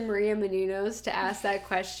way for Maria Menounos to ask that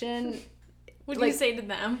question. What do you say to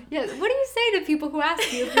them? Yeah, what do you say to people who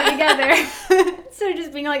ask you if you're together? Instead of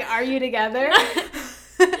just being like, are you together?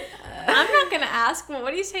 I'm not going to ask, but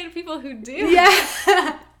what do you say to people who do?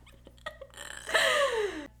 Yeah.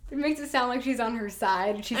 It makes it sound like she's on her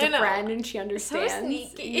side. She's a friend and she understands. So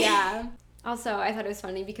sneaky. Yeah. Also, I thought it was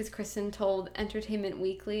funny because Kristen told Entertainment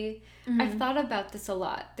Weekly, I've thought about this a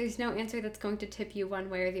lot. There's no answer that's going to tip you one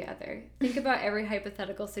way or the other. Think about every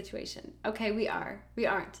hypothetical situation. Okay, we are. We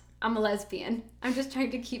aren't. I'm a lesbian. I'm just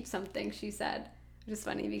trying to keep something, she said. Which is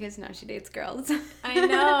funny because now she dates girls. I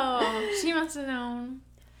know. She must have known.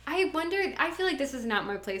 I wondered, I feel like this is not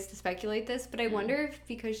my place to speculate this, but I wonder if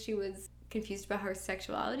because she was confused about her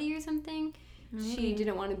sexuality or something, she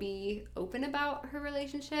didn't want to be open about her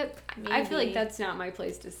relationship. I feel like that's not my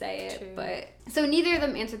place to say it. True. But so neither of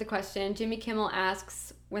them answered the question. Jimmy Kimmel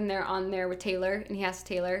asks when they're on there with Taylor, and he asks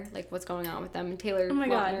Taylor, like, what's going on with them, and Taylor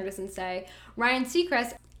Lautner doesn't say. Ryan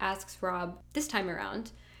Seacrest asks Rob this time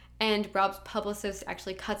around, and Rob's publicist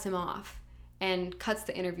actually cuts him off and cuts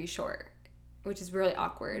the interview short, which is really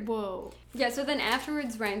awkward. Whoa. Yeah, so then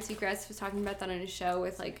afterwards, Ryan Seacrest was talking about that on his show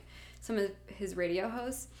with, like, some of his radio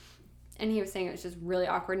hosts, and he was saying it was just really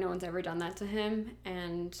awkward. No one's ever done that to him,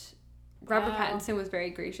 and Robert Pattinson was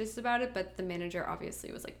very gracious about it, but the manager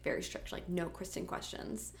obviously was, like, very strict, like, no Kristen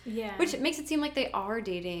questions. Yeah. Which makes it seem like they are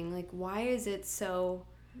dating. Like, why is it so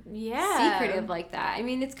secretive like that? I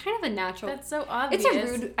mean, it's kind of a natural... That's so obvious.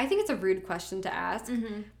 I think it's a rude question to ask,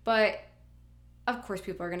 but... Of course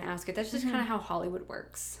people are going to ask it. That's just kind of how Hollywood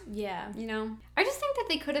works. Yeah. You know? I just think that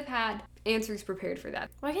they could have had answers prepared for that.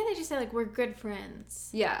 Why can't they just say, like, we're good friends?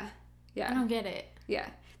 Yeah. Yeah. I don't get it. Yeah.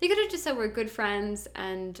 They could have just said we're good friends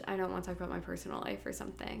and I don't want to talk about my personal life or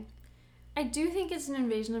something. I do think it's an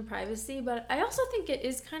invasion of privacy, but I also think it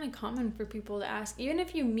is kind of common for people to ask. Even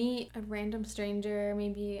if you meet a random stranger,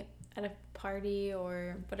 maybe at a party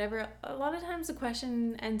or whatever, a lot of times the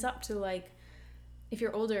question ends up to, like, if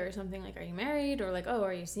you're older or something, like, are you married? Or, like, oh,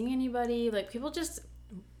 are you seeing anybody? Like, people just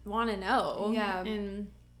want to know. Yeah. And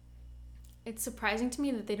it's surprising to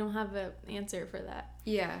me that they don't have an answer for that.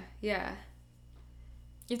 Yeah, yeah.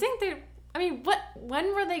 You think they're... I mean,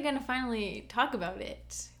 when were they going to finally talk about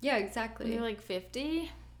it? Yeah, exactly. When they're, like, 50?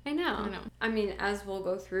 I know. I don't know. I mean, as we'll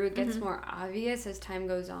go through, it gets more obvious as time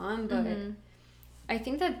goes on, but I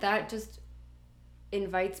think that just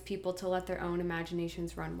invites people to let their own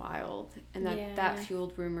imaginations run wild, and that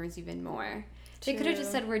fueled rumors even more. They could have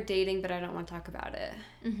just said we're dating, but I don't want to talk about it.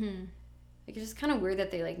 Like, it's just kind of weird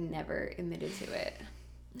that they, like, never admitted to it.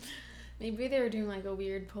 Maybe they were doing, like, a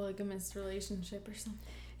weird polygamous relationship or something.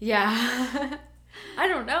 Yeah. I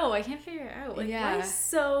don't know. I can't figure it out. Like, why is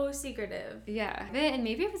so secretive? Yeah. And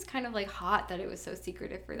maybe it was kind of, like, hot that it was so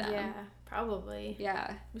secretive for them. Yeah, probably.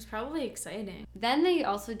 Yeah. It was probably exciting. Then they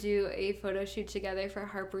also do a photo shoot together for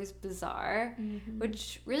Harper's Bazaar,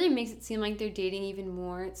 which really makes it seem like they're dating even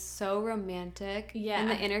more. It's so romantic. Yeah. And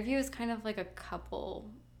the interview is kind of like a couple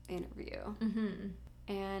interview.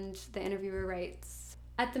 And the interviewer writes,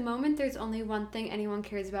 "At the moment, there's only one thing anyone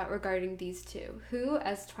cares about regarding these two, who,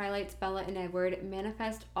 as Twilight's Bella and Edward,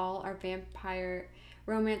 manifest all our vampire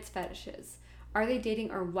romance fetishes. Are they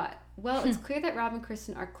dating or what? Well, it's clear that Rob and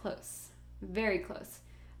Kristen are close. Very close.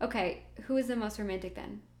 Okay, who is the most romantic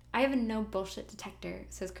then? I have a no bullshit detector,"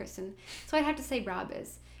 says Kristen, "so I'd have to say Rob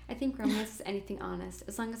is. I think romance is anything honest.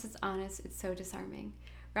 As long as it's honest, it's so disarming."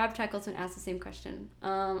 Rob chuckles and asks the same question.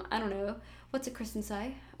 I don't know. What's it Kristen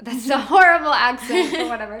say? That's a horrible accent, but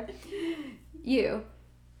whatever. You.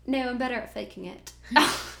 No, I'm better at faking it.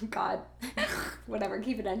 Oh, God. Whatever,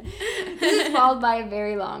 keep it in. This is followed by a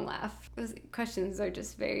very long laugh. Those questions are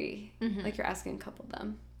just very, like you're asking a couple of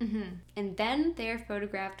them. And then they are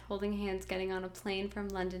photographed holding hands getting on a plane from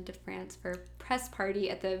London to France for a press party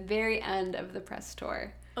at the very end of the press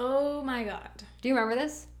tour. Oh my God. Do you remember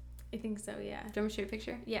this? I think so, yeah. Do you want me to show you a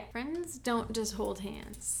picture? Yeah. Friends don't just hold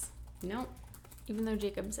hands. No. Even though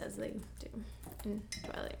Jacob says they do in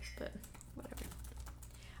Twilight, but whatever.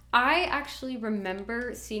 I actually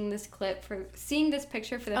remember seeing this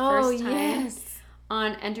picture for the first time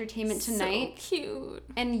on Entertainment Tonight. So cute.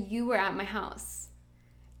 And you were at my house.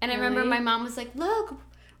 And I remember my mom was like, "Look,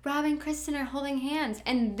 Rob and Kristen are holding hands.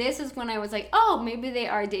 And this is when I was like, oh, maybe they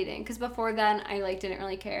are dating. Because before then, I like didn't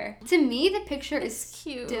really care. To me, the picture is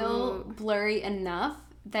cute. Still blurry enough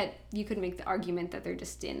that you could make the argument that they're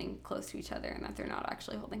just standing close to each other and that they're not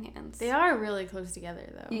actually holding hands. They are really close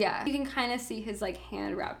together, though. Yeah. You can kind of see his like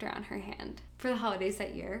hand wrapped around her hand. For the holidays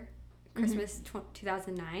that year, Christmas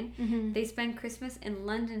 2009, they spent Christmas in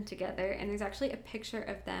London together, and there's actually a picture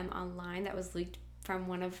of them online that was leaked from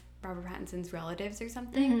one of Robert Pattinson's relatives or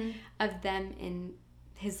something, of them in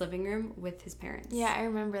his living room with his parents. Yeah, I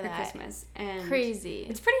remember for that. Christmas. And crazy.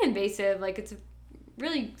 It's pretty invasive. Like, it's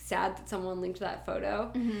really sad that someone linked that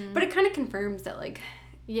photo, but it kind of confirms that, like,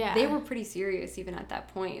 they were pretty serious even at that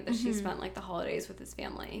point, that she spent like the holidays with his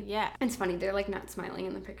family. Yeah. It's funny, they're like not smiling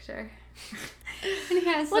in the picture. And he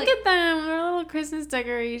has, Look at them, their little Christmas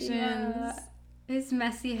decorations. Yeah. His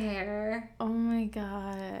messy hair. Oh my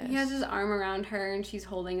gosh. He has his arm around her and she's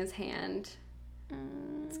holding his hand.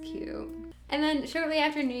 It's cute. And then shortly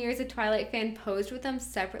after New Year's, a Twilight fan posed with them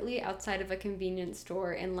separately outside of a convenience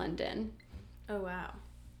store in London. Oh wow.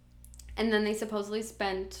 And then they supposedly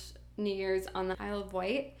spent New Year's on the Isle of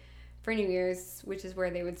Wight for New Year's, which is where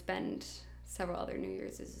they would spend several other New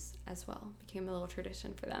Year's as well. Became a little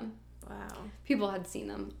tradition for them. Wow. People had seen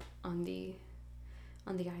them on the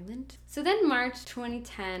island. So then March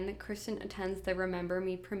 2010, Kristen attends the Remember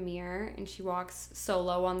Me premiere, and she walks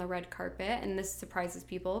solo on the red carpet, and this surprises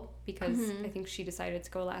people because I think she decided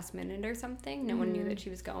to go last minute or something. No one knew that she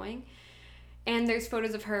was going. And there's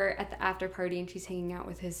photos of her at the after party, and she's hanging out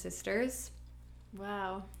with his sisters.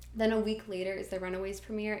 Wow. Then a week later is the Runaways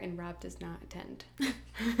premiere, and Rob does not attend.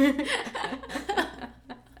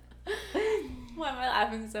 Why am I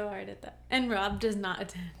laughing so hard at that? And Rob does not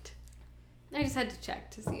attend. I just had to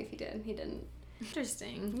check to see if he did. He didn't.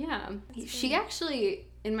 Interesting. Yeah. She actually,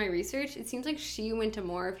 in my research, it seems like she went to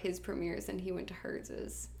more of his premieres than he went to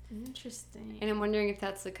hers. Interesting. And I'm wondering if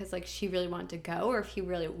that's because, like, she really wanted to go or if he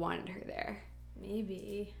really wanted her there.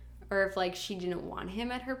 Maybe. Or if, like, she didn't want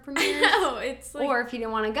him at her premieres. No, it's like... Or if he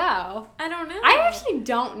didn't want to go. I don't know. I actually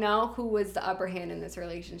don't know who was the upper hand in this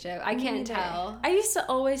relationship. I can't tell. I used to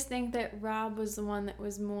always think that Rob was the one that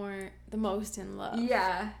was the most in love.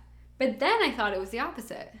 Yeah. But then I thought it was the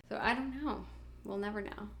opposite. So I don't know. We'll never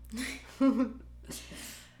know.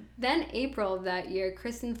 Then April of that year,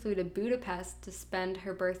 Kristen flew to Budapest to spend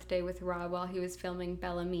her birthday with Rob while he was filming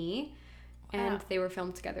Bellamy. And they were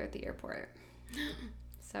filmed together at the airport.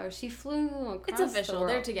 So she flew across It's official. the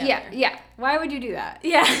world. They're together. Yeah. Why would you do that?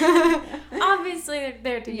 Yeah. Obviously,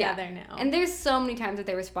 they're together now. And there's so many times that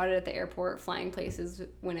they were spotted at the airport flying places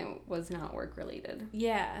when it was not work related.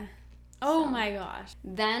 Yeah. Oh my gosh.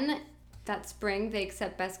 Then that spring, they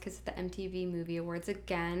accept Best Kiss at the MTV Movie Awards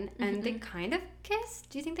again, and they kind of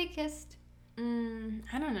kissed. Do you think they kissed? I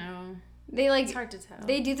don't know. It's hard to tell.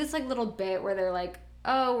 They do this like little bit where they're like,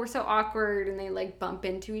 oh, we're so awkward, and they like bump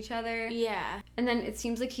into each other. Yeah. And then it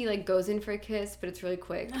seems like he like goes in for a kiss, but it's really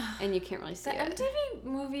quick, and you can't really see it. The MTV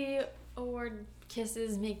Movie Award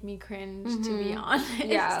kisses make me cringe, to be honest.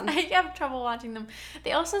 Yeah. I have trouble watching them.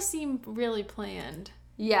 They also seem really planned.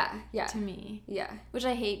 Yeah. To me. Yeah. Which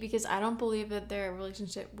I hate because I don't believe that their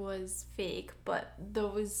relationship was fake, but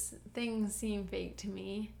those things seem fake to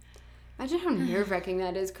me. Imagine how nerve-wracking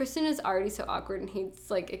that is. Kristen is already so awkward and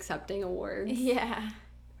he's like accepting awards. Yeah.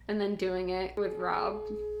 And then doing it with Rob.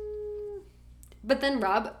 But then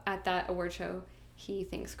Rob, at that award show, he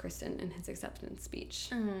thanks Kristen in his acceptance speech.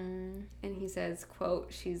 And he says,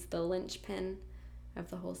 quote, she's the linchpin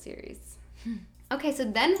of the whole series. Okay, so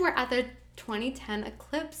then we're at the 2010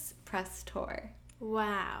 Eclipse press tour.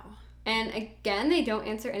 Wow. And again, they don't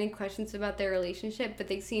answer any questions about their relationship, but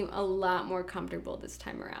they seem a lot more comfortable this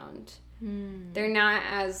time around. They're not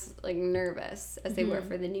as like nervous as they were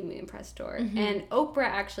for the New Moon press tour. And Oprah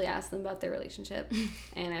actually asked them about their relationship,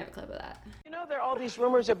 and I have a clip of that. You know, there are all these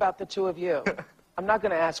rumors about the two of you. I'm not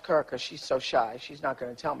going to ask her because she's so shy. She's not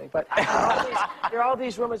going to tell me. But there are all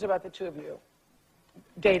these rumors about the two of you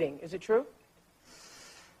dating. Is it true?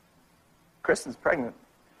 Kristen's pregnant.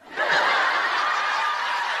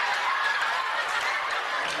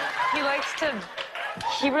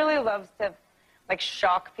 He really loves to, like,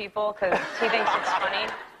 shock people because he thinks it's funny.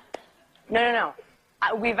 No.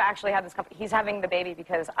 We've actually had this he's having the baby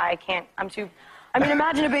because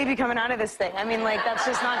imagine a baby coming out of this thing. I mean, like, that's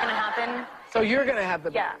just not going to happen. So you're going to have the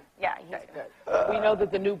baby? Yeah. Okay, good. We know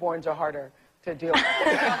that the newborns are harder to deal with.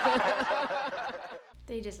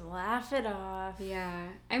 They just laugh it off. Yeah.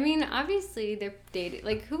 I mean, obviously, they're dating.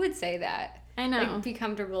 Like, who would say that? I know. Like, be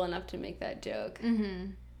comfortable enough to make that joke.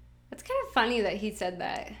 It's kind of funny that he said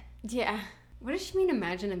that. Yeah. What does she mean,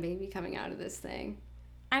 imagine a baby coming out of this thing?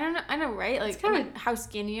 I know, right? Like, kinda- how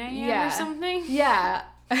skinny I am Yeah. or something. Yeah.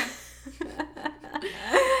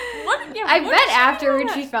 I bet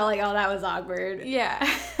afterwards she felt like, oh, that was awkward. Yeah.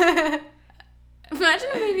 Imagine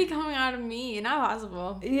a baby coming out of me. Not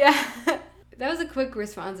possible. Yeah. That was a quick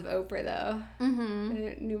response of Oprah, though.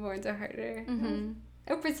 Mm-hmm. Newborns are harder. Mm-hmm.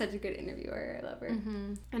 Oprah's such a good interviewer. I love her.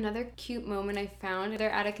 Mm-hmm. Another cute moment I found,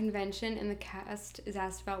 they're at a convention and the cast is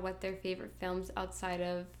asked about what their favorite films outside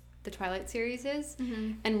of the Twilight series is.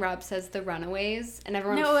 Mm-hmm. And Rob says The Runaways, and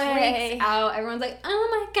everyone No way. freaks out. Everyone's like, oh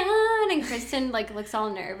my god. And Kristen like looks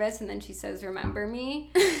all nervous, and then she says, remember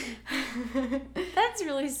me. That's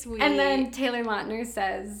really sweet. And then Taylor Lautner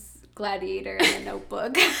says Gladiator and The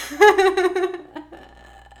Notebook.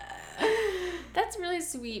 That's really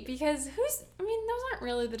sweet because those aren't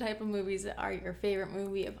really the type of movies that are your favorite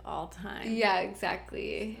movie of all time. Yeah,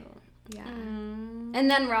 exactly. Yeah. Mm. And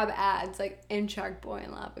then Rob adds, like, in Shark Boy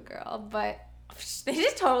and Lava Girl, but they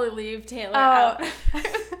just totally leave Taylor out.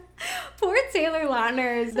 Poor Taylor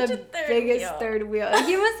Lautner is Such the a third biggest wheel. third wheel.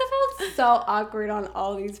 He must have felt so awkward on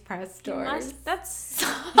all these press tours. That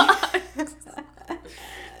sucks.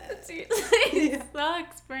 Seriously,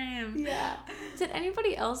 sucks for him. Yeah. Did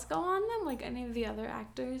anybody else go on them? Like any of the other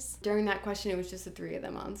actors? During that question, it was just the three of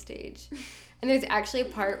them on stage. And there's actually a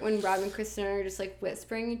part when Rob and Kristen are just, like,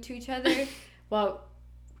 whispering to each other while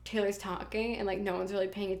Taylor's talking, and, like, no one's really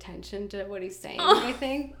paying attention to what he's saying, I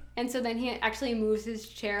think. And so then he actually moves his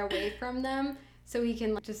chair away from them so he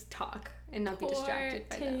can, like, just talk and not be distracted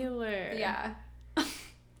by Taylor. them. Yeah.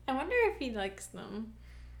 I wonder if he likes them.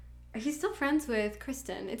 He's still friends with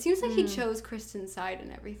Kristen. It seems like he chose Kristen's side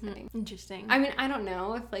and everything. Interesting. I mean, I don't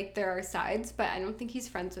know if, like, there are sides, but I don't think he's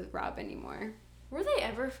friends with Rob anymore. Were they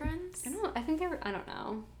ever friends? I think they were, I don't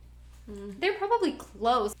know. They're probably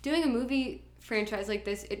close. Doing a movie franchise like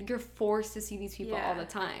this, you're forced to see these people all the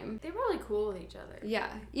time. They're probably cool with each other.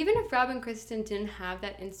 Yeah. Even if Rob and Kristen didn't have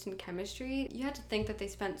that instant chemistry, you had to think that they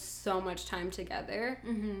spent so much time together.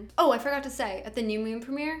 Mm-hmm. Oh, I forgot to say, at the New Moon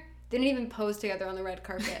premiere, they didn't even pose together on the red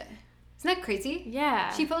carpet. Isn't that crazy?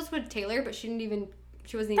 Yeah. She posed with Taylor, but she wasn't even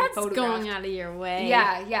That's photographed. going out of your way.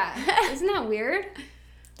 Yeah. Isn't that weird?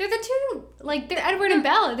 They're the two, like, they're Edward and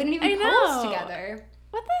Bella. They didn't even pose together.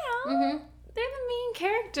 What the hell? Mm-hmm. They're the main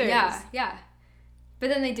characters. Yeah. But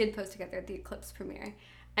then they did post together at the Eclipse premiere.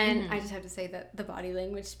 And I just have to say that the body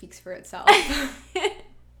language speaks for itself. You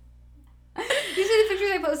see the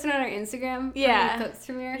pictures I posted on our Instagram? Yeah. From the Eclipse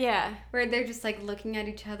premiere? Yeah. Where they're just, like, looking at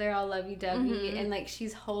each other all lovey-dovey, and, like,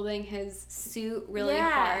 she's holding his suit really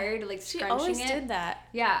hard, like, she scrunching always it. did that.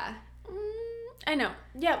 Yeah. I know.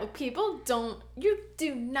 Yeah, but people you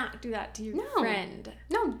do not do that to your friend.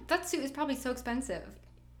 No, that suit is probably so expensive.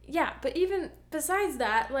 Yeah, but even besides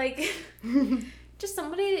that, like, just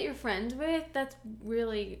somebody that you're friends with, that's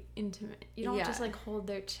really intimate. You don't just, like, hold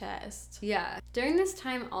their chest. Yeah. During this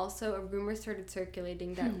time, also, a rumor started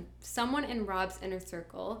circulating that someone in Rob's inner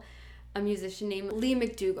circle, a musician named Lee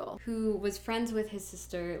McDougall, who was friends with his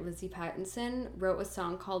sister, Lizzie Pattinson, wrote a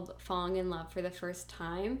song called Falling in Love for the First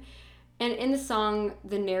Time. And in the song,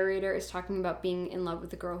 the narrator is talking about being in love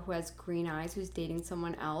with a girl who has green eyes who's dating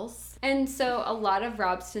someone else. And so a lot of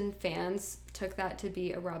Robson fans took that to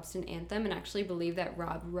be a Robson anthem and actually believe that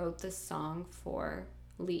Rob wrote the song for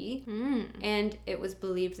Lee. And it was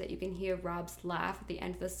believed that you can hear Rob's laugh at the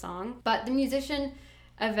end of the song. But the musician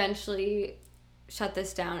eventually shut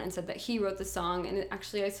this down and said that he wrote the song. And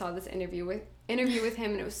actually I saw this interview with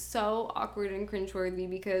him, and it was so awkward and cringeworthy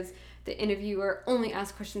because the interviewer only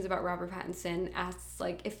asked questions about Robert Pattinson, asks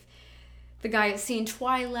like if the guy has seen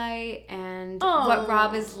Twilight and what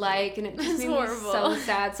Rob is like, and it just made me so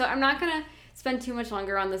sad. So I'm not gonna spend too much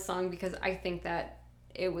longer on this song because I think that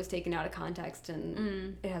it was taken out of context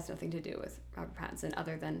and it has nothing to do with Robert Pattinson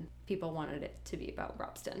other than people wanted it to be about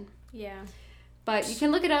Robston. Yeah. But you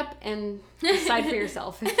can look it up and decide for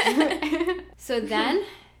yourself. So then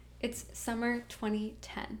it's summer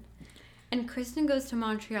 2010. And Kristen goes to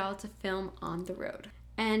Montreal to film On the Road.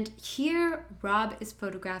 And here, Rob is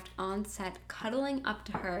photographed on set, cuddling up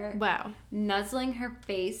to her. Wow. Nuzzling her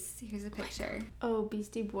face. Here's a picture. Oh,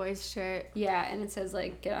 Beastie Boys shirt. Yeah, and it says,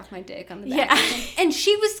 like, get off my dick on the back. Yeah. And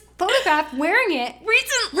she was photographed wearing it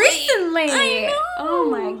recently. I know. Oh,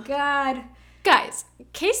 my God. Guys,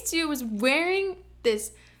 Case 2 was wearing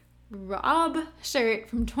this Rob shirt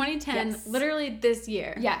from 2010, literally this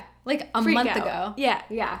year. Yeah, like a Freak month out. ago. Yeah.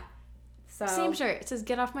 Yeah. So Same shirt. It says,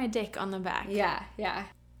 get off my dick on the back. Yeah.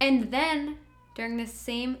 And then, during the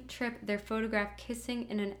same trip, they're photographed kissing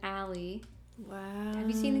in an alley. Wow. Have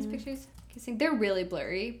you seen these pictures? Kissing? They're really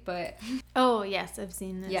blurry, but... Oh, yes, I've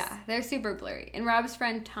seen this. Yeah, they're super blurry. And Rob's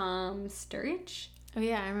friend Tom Sturridge Oh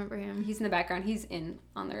yeah, I remember him. He's in the background. He's in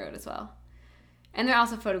On the Road as well. And they're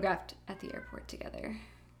also photographed at the airport together.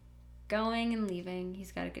 Going and leaving.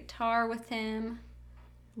 He's got a guitar with him.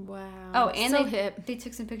 Wow. Oh, and so hip. They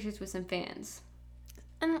took some pictures with some fans.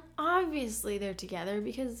 And obviously they're together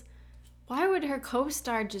because why would her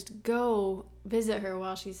co-star just go visit her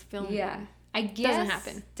while she's filming? Yeah. I guess doesn't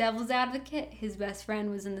happen. Devil's advocate, his best friend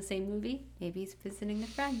was in the same movie. Maybe he's visiting a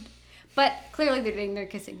friend. But clearly they're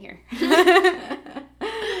kissing here.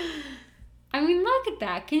 I mean, look at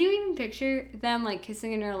that. Can you even picture them like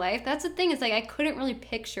kissing in real life? That's the thing. It's like I couldn't really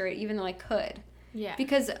picture it even though I could. Yeah.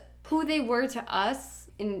 Because who they were to us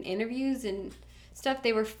in interviews and stuff,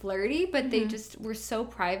 they were flirty, but they just were so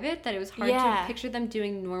private that it was hard to picture them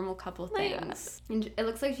doing normal couple things. And it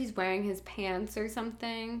looks like she's wearing his pants or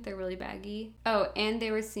something. They're really baggy. Oh, and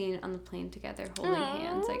they were seen on the plane together holding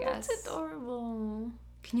hands, I guess. That's adorable.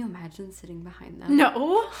 Can you imagine sitting behind them?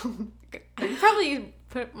 No. I'd probably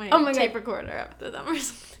put my tape recorder up to them or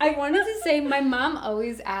something. I wanted to say, my mom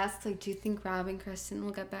always asks, like, do you think Rob and Kristen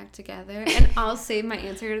will get back together? And I'll save my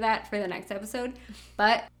answer to that for the next episode.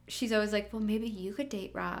 But she's always like, well, maybe you could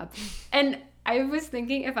date Rob. And I was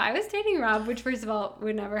thinking, if I was dating Rob, which first of all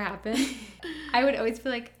would never happen, I would always be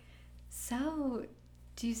like, so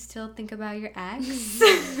do you still think about your ex?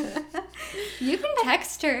 You can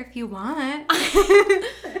text her if you want.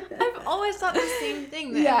 I've always thought the same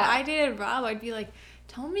thing. That if I dated Rob, I'd be like,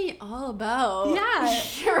 tell me all about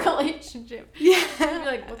your relationship. Yeah. I'd be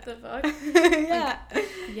like, what the fuck? Yeah. Like,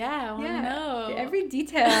 yeah, I want to know. Every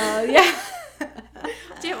detail. Yeah.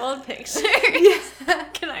 Do you have old pictures? Yeah.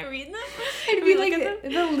 Can I read them? It'd be like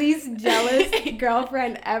the least jealous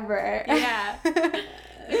girlfriend ever. Yeah.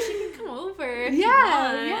 She can come over. If Yeah,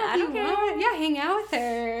 I don't care. Yeah, hang out with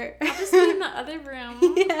her. I'll just be in the other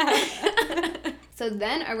room. Yeah. So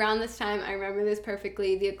then around this time, I remember this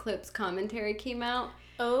perfectly, the Eclipse commentary came out.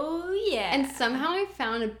 Oh, yeah. And somehow I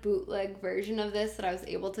found a bootleg version of this that I was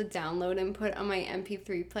able to download and put on my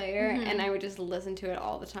MP3 player, and I would just listen to it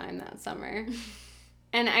all the time that summer.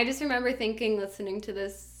 And I just remember thinking, listening to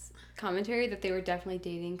this commentary, that they were definitely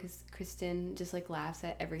dating because Kristen just like laughs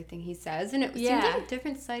at everything he says, and it seems like a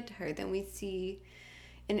different side to her than we see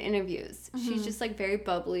in interviews. She's just like very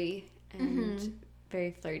bubbly and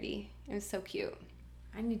very flirty. It was so cute.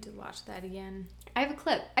 I need to watch that again. I have a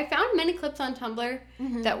clip. I found many clips on Tumblr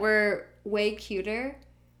that were way cuter,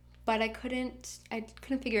 but I couldn't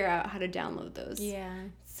figure out how to download those. Yeah.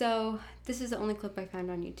 So this is the only clip I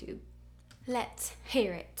found on YouTube. Let's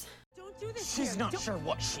hear it. She's not sure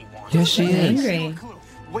what she wants. Yes, she is. Angry.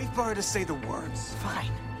 Wait for her to say the words.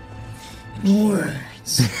 Fine.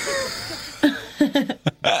 Words.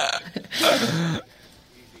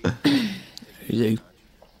 You.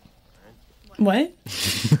 What?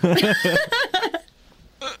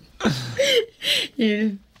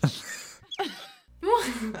 You.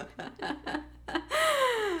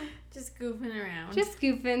 Just goofing around. Just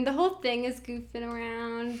goofing. The whole thing is goofing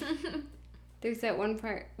around. There's that one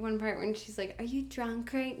part when she's like, "Are you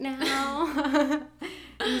drunk right now?"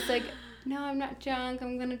 And he's like, "No, I'm not drunk.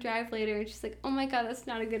 I'm gonna drive later." And she's like, "Oh my god, that's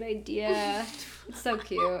not a good idea." It's so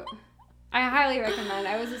cute. I highly recommend.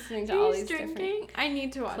 I was listening to all these drinking? I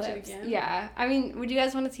need to watch clips. it again. Yeah. I mean, would you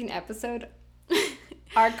guys want to see an episode?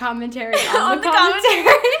 Our commentary on the commentary.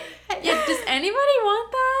 commentary. Yeah. Does anybody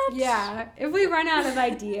want that? Yeah. If we run out of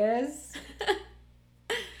ideas.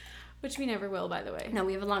 Which we never will, by the way. No,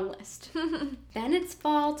 we have a long list. Then it's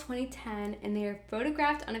fall 2010, and they're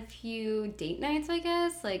photographed on a few date nights, I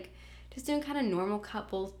guess. Like, just doing kind of normal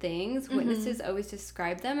couple things. Witnesses always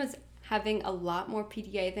describe them as having a lot more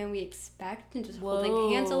PDA than we expect, and just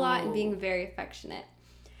holding hands a lot and being very affectionate.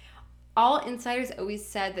 All insiders always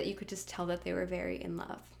said that you could just tell that they were very in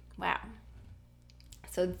love. Wow.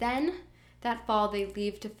 So then, that fall, they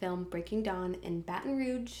leave to film Breaking Dawn in Baton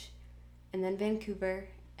Rouge, and then Vancouver,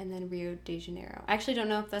 and then Rio de Janeiro. I actually don't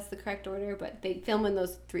know if that's the correct order, but they film in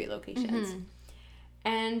those 3 locations.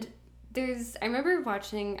 And I remember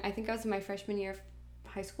watching, I think I was in my freshman year of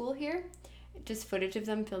high school here, just footage of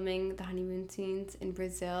them filming the honeymoon scenes in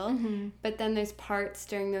Brazil. But then there's parts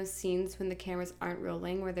during those scenes when the cameras aren't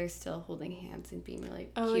rolling where they're still holding hands and being really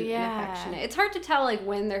cute and affectionate. It's hard to tell like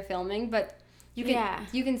when they're filming, but you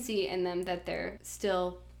can see in them that they're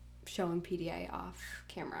still showing PDA off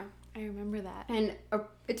camera. I remember that. And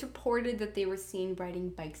it's reported that they were seen riding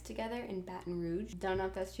bikes together in Baton Rouge. Don't know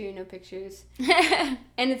if that's true, no pictures.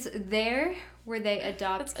 And it's there where they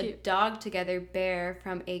adopt a dog together, Bear,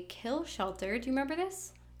 from a kill shelter. Do you remember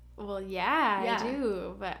this? Well, yeah, I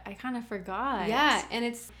do, but I kind of forgot. Yeah, and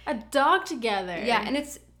it's a dog together. Yeah, and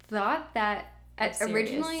it's thought that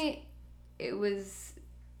originally it was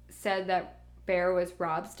said that Bear was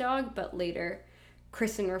Rob's dog, but later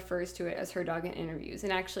Kristen refers to it as her dog in interviews.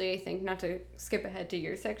 And actually, I think, not to skip ahead to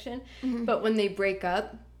your section, but when they break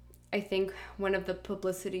up, I think one of the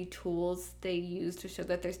publicity tools they use to show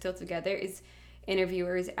that they're still together is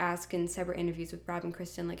interviewers ask in separate interviews with Rob and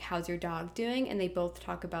Kristen, like, how's your dog doing? And they both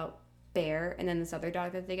talk about Bear and then this other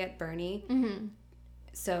dog that they get, Bernie.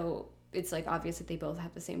 So it's like obvious that they both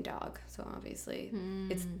have the same dog. So obviously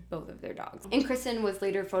it's both of their dogs. And Kristen was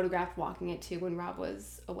later photographed walking it too when Rob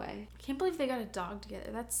was away. I can't believe they got a dog together.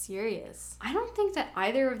 That's serious. I don't think that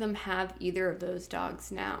either of them have either of those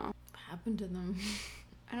dogs now. What happened to them?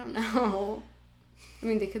 I don't know. I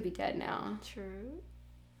mean, they could be dead now. True.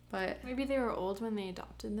 But maybe they were old when they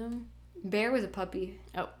adopted them. Bear was a puppy.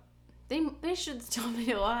 Oh. They should still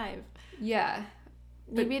be alive. Yeah.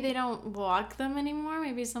 Maybe they don't walk them anymore.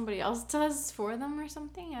 Maybe somebody else does for them or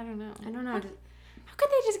something. I don't know. How could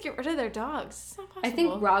they just get rid of their dogs? It's not possible. I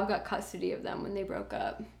think Rob got custody of them when they broke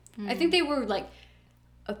up. I think they were like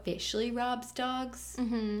officially Rob's dogs,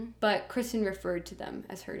 but Kristen referred to them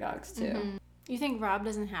as her dogs too. You think Rob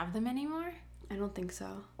doesn't have them anymore? I don't think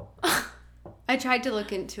so. I tried to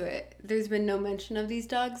look into it. There's been no mention of these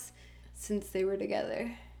dogs since they were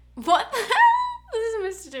together. What? This is a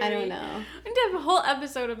mystery. I don't know. We need to have a whole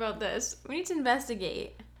episode about this. We need to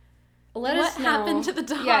investigate. Let us know. What happened to the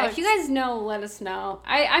dogs? Yeah, if you guys know, let us know.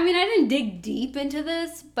 I mean, I didn't dig deep into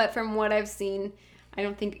this, but from what I've seen, I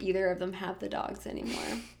don't think either of them have the dogs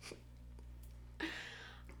anymore.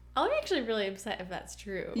 I'll be actually really upset if that's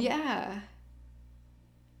true. Yeah.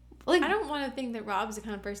 Like, I don't want to think that Rob's the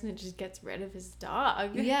kind of person that just gets rid of his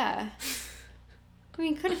dog. Yeah. I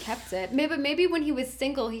mean, could have kept it. Maybe when he was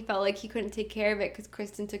single, he felt like he couldn't take care of it because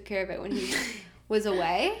Kristen took care of it when he was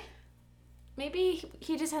away. Maybe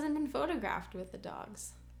he just hasn't been photographed with the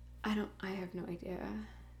dogs. I have no idea.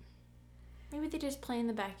 Maybe they just play in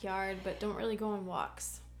the backyard but don't really go on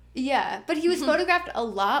walks. Yeah, but he was photographed a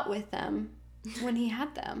lot with them when he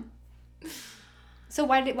had them. So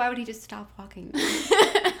why would he just stop walking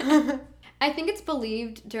them? I think it's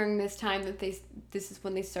believed during this time that this is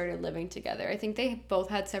when they started living together. I think they both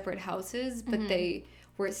had separate houses, but they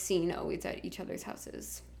were seen always at each other's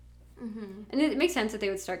houses. And it makes sense that they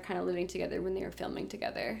would start kind of living together when they were filming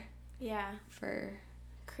together. Yeah. For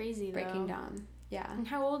Crazy, Breaking though. Dawn. Yeah. And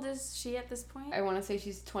how old is she at this point? I want to say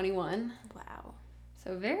she's 21. Wow.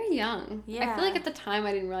 So very young. Yeah. I feel like at the time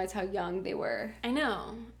I didn't realize how young they were. I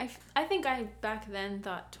know. I think I back then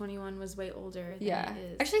thought 21 was way older than it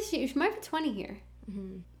is. Actually, she might be 20 here.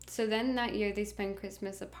 So then that year they spend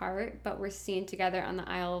Christmas apart, but we're seen together on the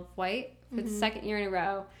Isle of Wight for the second year in a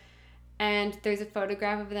row. And there's a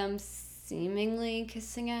photograph of them seemingly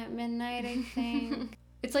kissing at midnight, I think.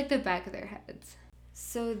 It's like the back of their heads.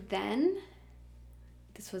 So then,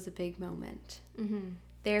 this was a big moment.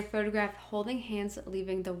 They're photographed holding hands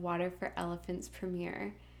leaving the Water for Elephants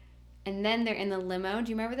premiere. And then they're in the limo.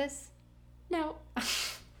 Do you remember this? No.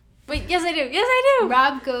 Wait, yes I do. Yes I do.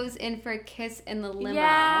 Rob goes in for a kiss in the limo.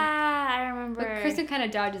 Yeah, I remember. But Kristen kind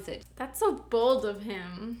of dodges it. That's so bold of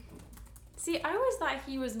him. See, I always thought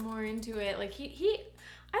he was more into it. Like,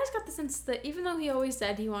 I just got the sense that even though he always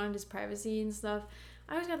said he wanted his privacy and stuff,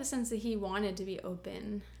 I always got the sense that he wanted to be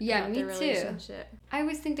open. Yeah, about me their relationship. too. I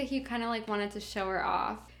always think that he kind of like wanted to show her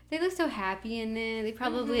off. They look so happy in it. They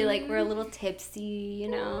probably like were a little tipsy, you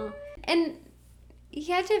know. And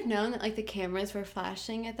he had to have known that like the cameras were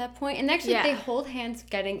flashing at that point. And actually, they hold hands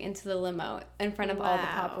getting into the limo in front of all the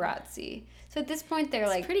paparazzi. So at this point, they're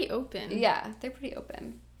like pretty open. Yeah, they're pretty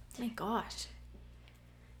open. My gosh.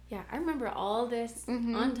 Yeah, I remember all this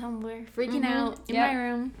on Tumblr, freaking out in my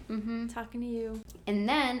room, talking to you. And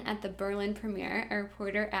then at the Berlin premiere, a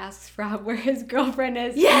reporter asks Rob where his girlfriend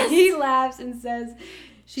is. Yes! And he laughs and says,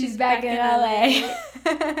 she's back in LA.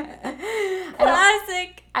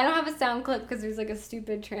 Classic. I don't have a sound clip because there's like a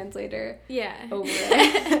stupid translator over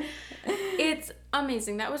it. It's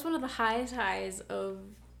amazing. That was one of the highest highs of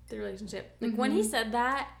the relationship. Like when he said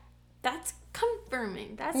that, that's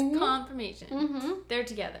confirming. That's confirmation. They're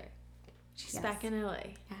together. She's back in LA.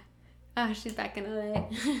 Yeah. Oh, she's back in LA.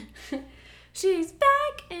 She's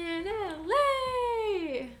back in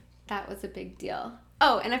LA. That was a big deal.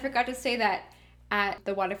 Oh, and I forgot to say that at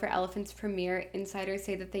the Water for Elephants premiere, insiders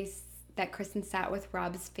say that Kristen sat with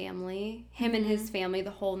Rob's family, him and his family, the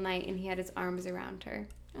whole night, and he had his arms around her.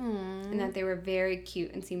 And that they were very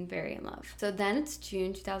cute and seemed very in love. So then it's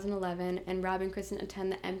June 2011, and Rob and Kristen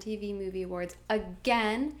attend the MTV Movie Awards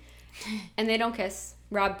again, and they don't kiss.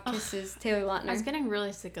 Rob kisses Taylor Lautner. I was getting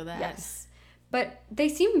really sick of that. Yes. But they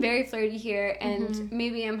seem very flirty here, and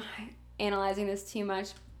maybe I'm analyzing this too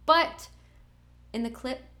much, but in the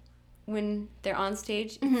clip, when they're on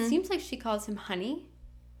stage, Mhm. it seems like she calls him honey.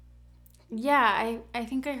 Yeah, I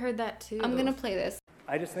think I heard that too. I'm gonna play this.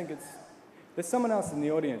 I just think there's someone else in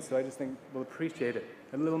the audience who I just think will appreciate it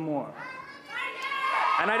a little more.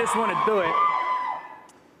 And I just want to do it.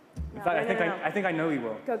 In fact, I think I know he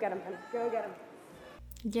will. Go get him, honey. Go get him.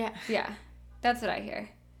 Yeah. Yeah, that's what I hear.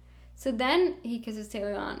 So then he kisses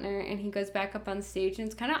Taylor Lautner and he goes back up on stage and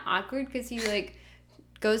it's kind of awkward because he like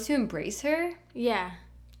goes to embrace her. Yeah.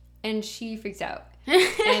 And she freaks out.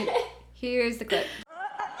 And here's the clip.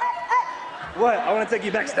 What? I want to take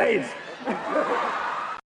you backstage.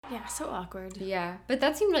 Yeah, so awkward. Yeah, but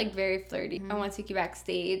that seemed like very flirty. I want to take you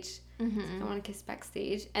backstage. Mhm. I want to kiss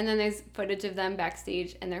backstage. And then there's footage of them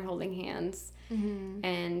backstage and they're holding hands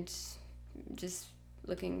and just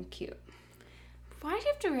looking cute. Why do you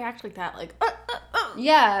have to react like that? Like,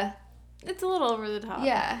 Yeah. It's a little over the top.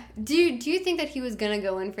 Yeah. Do you think that he was going to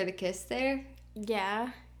go in for the kiss there?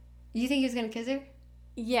 Yeah. You think he was going to kiss her?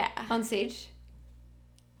 Yeah. On stage?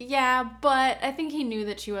 Yeah, but I think he knew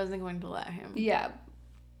that she wasn't going to let him. Yeah.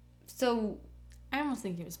 So I almost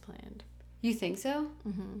think it was planned. You think so?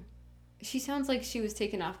 Mm-hmm. She sounds like she was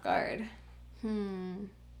taken off guard.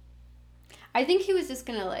 I think he was just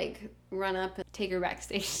gonna like run up and take her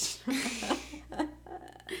backstage.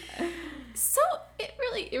 So it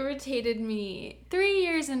really irritated me. 3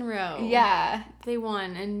 years in a row. Yeah. They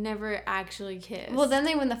won and never actually kissed. Well, then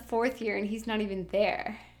they win the 4th year and he's not even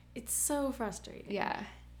there. It's so frustrating. Yeah.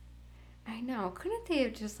 I know. Couldn't they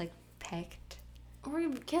have just like pecked? Or a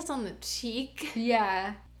kiss on the cheek.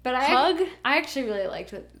 Yeah. But Hug? I actually really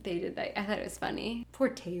liked what they did. I thought it was funny. Poor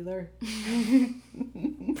Taylor.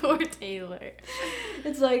 Poor Taylor.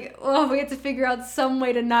 It's like, oh, we have to figure out some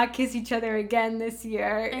way to not kiss each other again this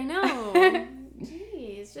year. I know.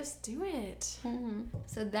 Jeez, just do it.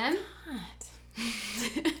 So then, God.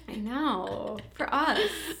 I know. For us.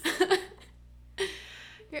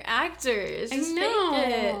 You're actors. I Just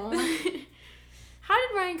know. fake it. How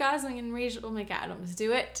did Ryan Gosling and Rachel McAdams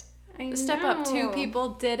do it? I Step Up 2 know. people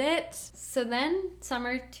did it. So then,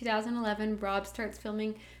 summer 2011, Rob starts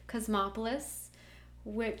filming Cosmopolis,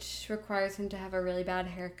 which requires him to have a really bad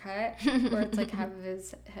haircut, where it's like half of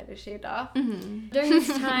his head is shaved off. Mm-hmm. During this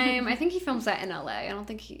time, I think he films that in LA. I don't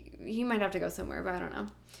think he might have to go somewhere, but I don't know.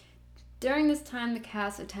 During this time, the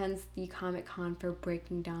cast attends the Comic-Con for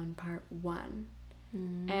Breaking Down Part 1.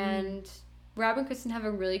 And Rob and Kristen have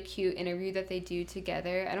a really cute interview that they do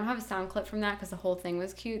together. I don't have a sound clip from that because the whole thing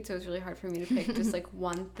was cute, so it was really hard for me to pick just like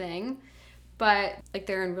one thing. But like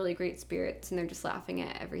they're in really great spirits and they're just laughing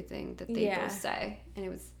at everything that they both say, and it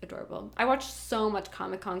was adorable. I watched so much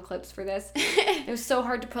Comic-Con clips for this. It was so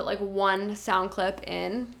hard to put like one sound clip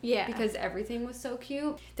in, because everything was so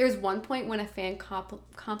cute. There's one point when a fan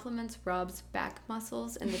compliments Rob's back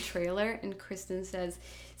muscles in the trailer, and Kristen says,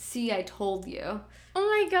 "See, I told you."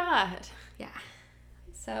 Oh my god. Yeah.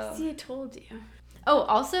 So. See, I told you. Oh,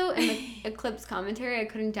 also in the Eclipse commentary, I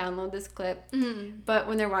couldn't download this clip, but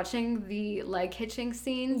when they're watching the leg hitching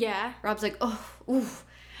scene, Rob's like, "Oh, ooh,"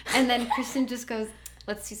 and then Kristen just goes,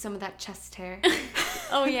 "Let's see some of that chest hair."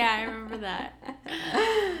 Oh yeah, I remember that.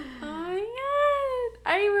 Oh my god,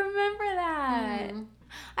 I remember that.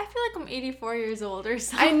 I feel like I'm 84 years old or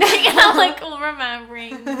something. I know. And I'm like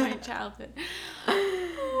remembering my childhood.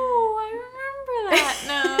 Oh, I remember that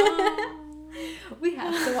now. We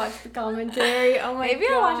have to watch the commentary. Oh my god. Maybe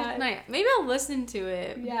I'll watch it tonight. Maybe I'll listen to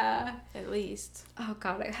it. Yeah. At least. Oh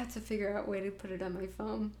god, I have to figure out a way to put it on my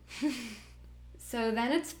phone. So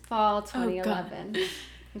then it's fall 2011.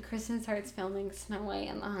 And Kristen starts filming Snow White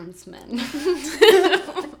and the Huntsman.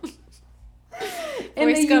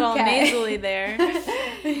 Voice got all nasally there.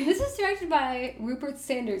 This is directed by Rupert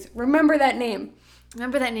Sanders. Remember that name.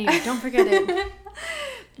 Remember that name. Don't forget it.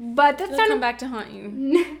 But that's It'll come back to haunt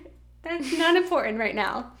you. That's not important right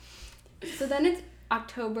now. So then it's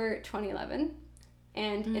October 2011.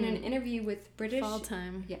 And in an interview with British... Fall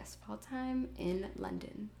time. Yes, fall time in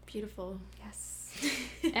London. Beautiful. Yes.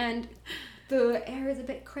 And the air is a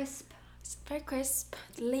bit crisp. It's very crisp.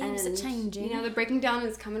 The leaves are changing. You know, the breaking down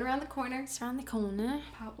is coming around the corner. It's around the corner.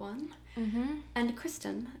 Part 1. Mm-hmm. And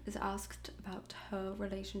Kristen is asked about her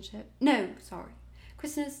relationship. No, sorry.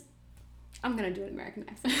 Kristen is... I'm going to do an American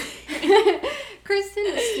accent.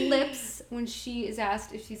 Kristen slips when she is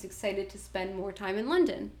asked if she's excited to spend more time in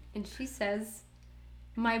London. And she says,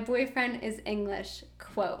 "My boyfriend is English,"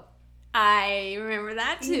 quote. I remember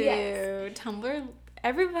that too. Yes. Tumblr,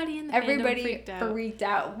 everybody in the fandom freaked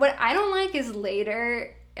out. What I don't like is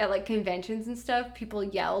later at like conventions and stuff, people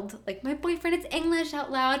yelled like, "My boyfriend is English,"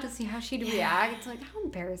 out loud to see how she'd react. It's like, how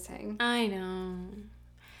embarrassing. I know.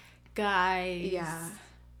 Guys. Yeah.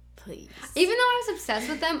 please. Even though I was obsessed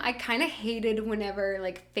with them, I kind of hated whenever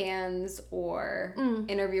like fans or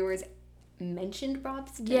interviewers mentioned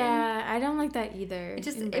Rob's name. Yeah, I don't like that either.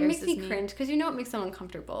 It makes me cringe because you know it makes them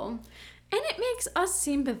uncomfortable. And it makes us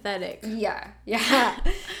seem pathetic. Yeah.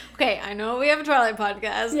 Okay, I know we have a Twilight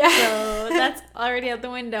podcast, so that's already out the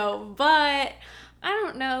window. But I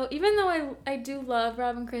don't know. Even though I do love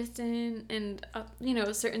Rob and Kristen and,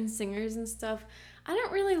 certain singers and stuff, I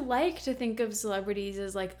don't really like to think of celebrities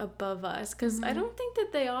as, like, above us. Because I don't think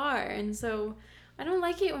that they are. And so I don't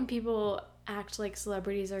like it when people act like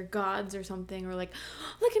celebrities are gods or something. Or like,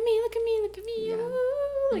 look at me, look at me, look at me. Yeah.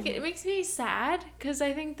 Like, it makes me sad because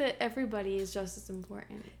I think that everybody is just as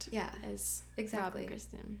important as Rob and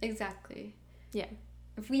Kristen. Exactly. Yeah.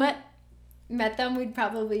 If we met them, we'd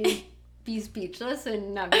probably be speechless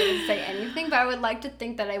and not be able to say anything, but I would like to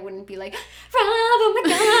think that I wouldn't be like, Rob, oh my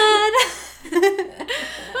god!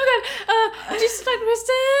 Oh god, did you start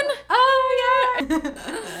Kristen? Oh yeah!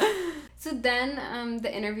 So then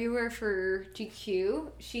the interviewer for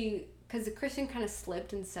GQ, because Kristen kind of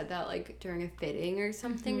slipped and said that like during a fitting or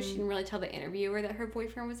something. She didn't really tell the interviewer that her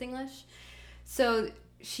boyfriend was English. So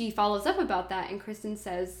she follows up about that, and Kristen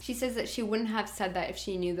says that she wouldn't have said that if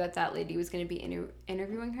she knew that lady was going to be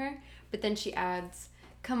interviewing her. But then she adds,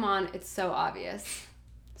 "Come on, it's so obvious."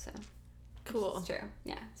 So cool. It's true.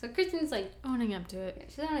 Yeah. So Kristen's like owning up to it. Yeah,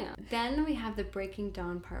 she's owning up. Then we have the Breaking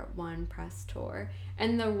Dawn Part 1 press tour,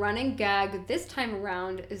 and the running gag this time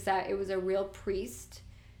around is that it was a real priest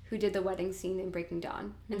who did the wedding scene in Breaking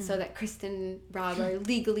Dawn, and so that Kristen and Rob are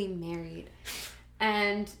legally married,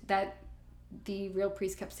 and that the real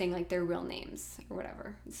priest kept saying like their real names or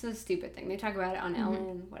whatever. It's a stupid thing. They talk about it on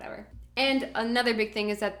Ellen, whatever. And another big thing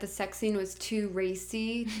is that the sex scene was too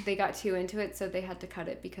racy. They got too into it, so they had to cut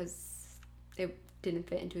it because it didn't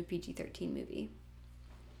fit into a PG-13 movie.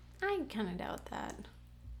 I kind of doubt that.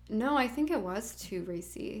 No, I think it was too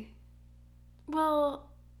racy. Well,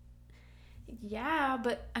 yeah,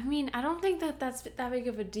 but I mean, I don't think that that's that big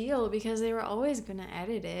of a deal because they were always going to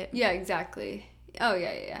edit it. Yeah, exactly. Oh,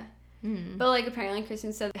 yeah. But like apparently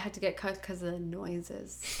Kristen said they had to get cut because of the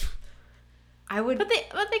noises. But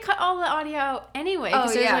they cut all the audio out anyway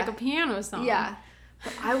because there's like a piano song. Yeah.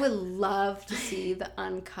 But I would love to see the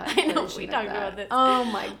uncut I know, version we of talked that. about this. Oh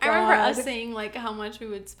my god. I remember us saying like how much we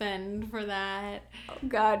would spend for that. Oh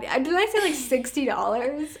god. Did I say like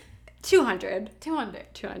 $60?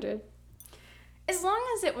 $200. As long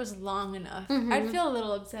as it was long enough. I'd feel a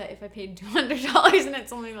little upset if I paid $200 and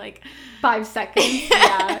it's only like 5 seconds.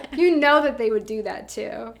 Yeah. You know that they would do that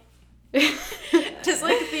too. Just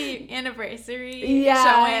like the anniversary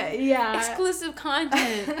showing. Yeah. Exclusive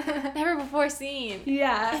content. Never before seen.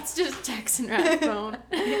 Yeah. It's just text and phone.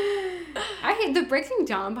 I hate the Breaking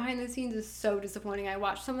Dawn behind the scenes is so disappointing. I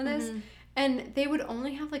watched some of this and they would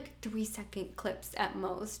only have like 3-second clips at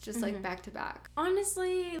most, just like back to back.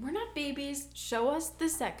 Honestly, we're not babies. Show us the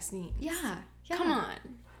sex scenes. Yeah. Come on.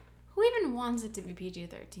 Who even wants it to be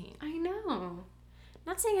PG-13? I know.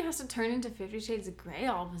 Not saying it has to turn into 50 Shades of Grey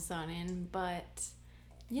all of a sudden, but,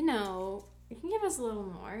 you know, you can give us a little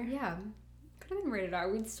more. Yeah. Could have been rated R.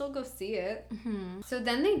 We'd still go see it. So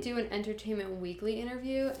then they do an Entertainment Weekly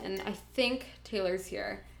interview, and I think Taylor's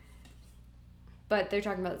here. But they're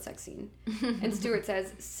talking about the sex scene. And Stewart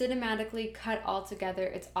says, cinematically cut all together,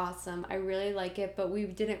 it's awesome. I really like it, but we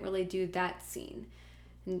didn't really do that scene.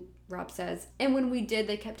 And Rob says, and when we did,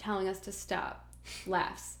 they kept telling us to stop.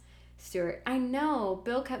 Laughs. Stewart, I know.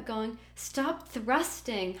 Bill kept going, stop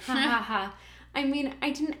thrusting. Ha ha ha. I mean, I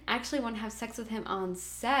didn't actually want to have sex with him on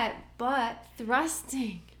set, but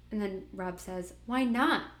thrusting. And then Rob says, why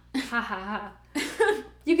not? Ha ha ha.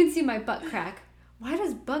 You can see my butt crack. Why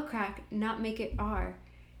does butt crack not make it R?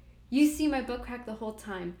 You see my butt crack the whole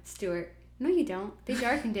time, Stewart. No, you don't. They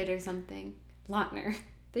darkened it or something. Lautner.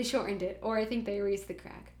 They shortened it, or I think they erased the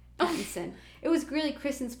crack. Pattinson. It was really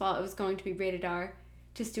Kristen's fault it was going to be rated R.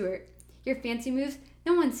 To Stewart, your fancy moves?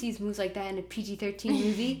 No one sees moves like that in a PG-13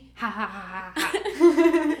 movie. Ha ha ha ha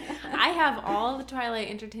ha. I have all the Twilight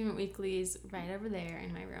Entertainment Weeklies right over there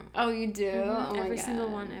in my room. Oh, you do? Oh my Every God. single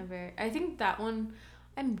one ever. I think that one,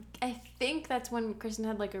 I think that's when Kristen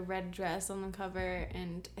had like a red dress on the cover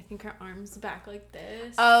and I think her arms back like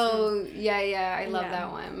this. Oh, yeah. I love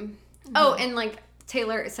that one. Oh, and like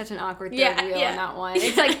Taylor is such an awkward third wheel in that one.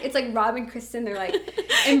 It's like Rob and Kristen, they're like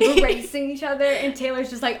embracing each other and Taylor's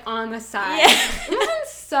just like on the side. Yeah. It wasn't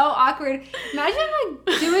so awkward. Imagine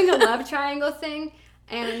like doing a love triangle thing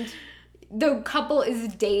and the couple is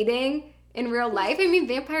dating in real life. I mean,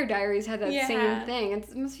 Vampire Diaries had that same thing.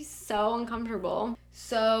 It must be so uncomfortable.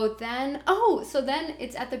 So then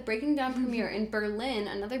it's at the Breaking Dawn premiere in Berlin,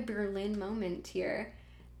 another Berlin moment here.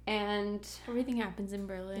 And everything happens in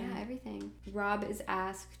Berlin. Yeah, everything. Rob is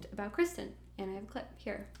asked about Kristen, and I have a clip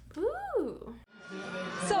here. Ooh.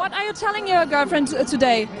 So what are you telling your girlfriend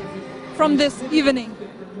today from this evening?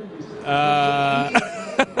 That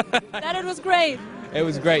it was great. It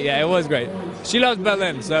was great. Yeah, it was great. She loves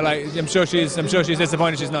Berlin, so like I'm sure she's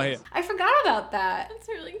disappointed she's not here. I forgot about that. That's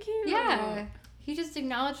really cute. Yeah. He just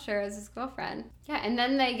acknowledged her as his girlfriend. Yeah, and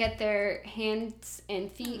then they get their hands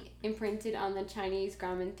and feet imprinted on the Chinese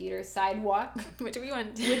Grauman Theater sidewalk. Which we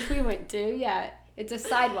went to, yeah. It's a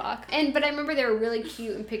sidewalk. But I remember they were really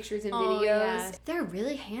cute in pictures and videos. Yeah. They're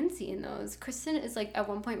really handsy in those. Kristen is like at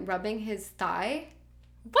one point rubbing his thigh.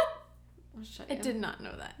 What? I'll show I you. did not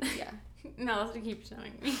know that. Yeah. No, let's keep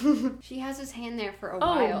showing me. She has his hand there for a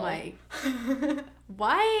Oh while. my.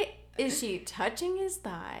 Why is she touching his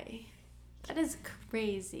thigh? That is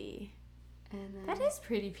crazy. And then, that is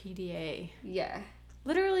pretty PDA. Yeah.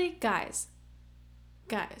 Literally, guys.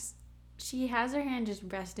 She has her hand just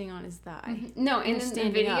resting on his thigh. No, and Just in the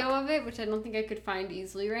standing video up. of it, which I don't think I could find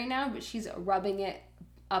easily right now, but she's rubbing it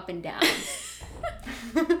up and down.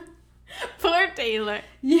 Poor Taylor.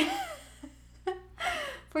 Yeah.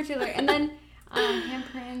 Poor Taylor. And then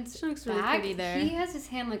handprints. She looks really back. pretty there. He has his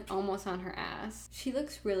hand like almost on her ass. She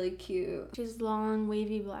looks really cute. She has long,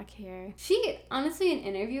 wavy black hair. She honestly,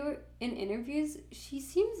 in interviews, she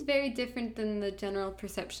seems very different than the general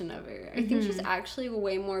perception of her. I think she's actually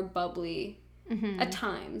way more bubbly at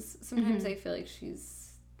times. Sometimes I feel like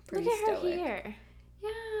she's pretty Look at stoic. her hair.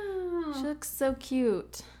 Yeah. She looks so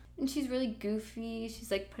cute. And she's really goofy.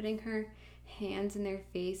 She's like putting her hands in their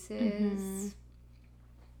faces.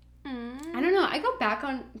 I don't know.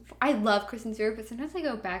 I love Kristen Stewart, but sometimes I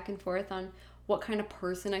go back and forth on what kind of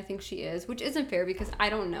person I think she is, which isn't fair because I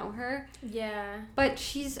don't know her. Yeah. But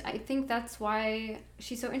I think that's why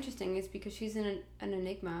she's so interesting, is because she's an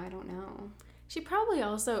enigma. I don't know. She probably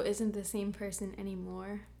also isn't the same person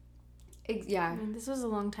anymore. Yeah. I mean, this was a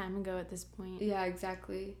long time ago at this point. Yeah,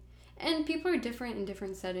 exactly. And people are different in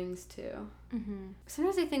different settings, too.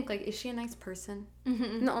 Sometimes I think, like, is she a nice person?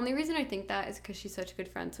 And the only reason I think that is because she's such good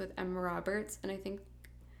friends with Emma Roberts, and I think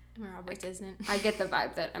Emma Roberts isn't. I get the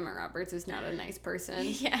vibe that Emma Roberts is not a nice person.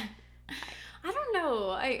 Yeah. I don't know.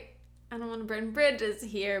 I don't want to burn bridges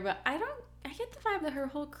here, but I get the vibe that her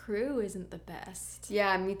whole crew isn't the best.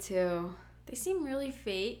 Yeah, me too. They seem really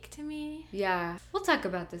fake to me. Yeah. We'll talk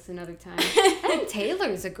about this another time. I think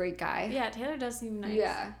Taylor's a great guy. Yeah, Taylor does seem nice.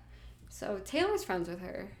 Yeah. So Taylor's friends with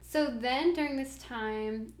her. So then during this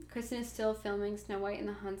time, Kristen is still filming Snow White and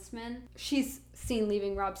the Huntsman. She's seen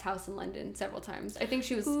leaving Rob's house in London several times. I think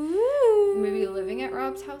she was maybe living at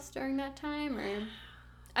Rob's house during that time, or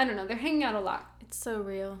I don't know. They're hanging out a lot. It's so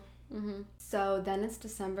real. So then it's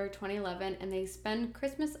December 2011, and they spend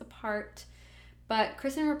Christmas apart. But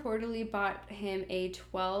Kristen reportedly bought him a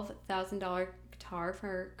 $12,000 guitar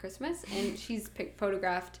for Christmas, and she's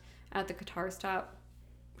photographed at the guitar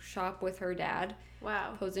shop with her dad.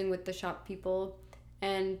 Wow. Posing with the shop people.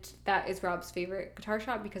 And that is Rob's favorite guitar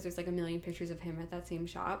shop because there's like a million pictures of him at that same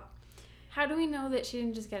shop. How do we know that she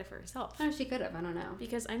didn't just get it for herself? Oh, she could have. I don't know.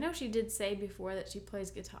 Because I know she did say before that she plays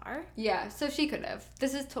guitar. Yeah, so she could have.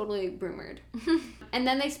 This is totally rumored. And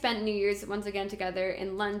then they spent New Year's once again together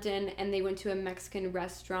in London, and they went to a Mexican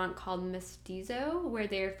restaurant called Mestizo, where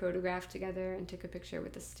they were photographed together and took a picture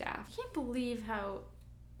with the staff. I can't believe how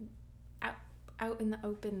out in the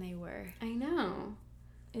open they were. I know.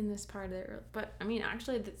 In this part of their... But, I mean,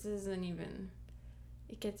 actually, this isn't even...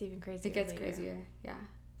 It gets even crazier. It gets later. crazier, yeah.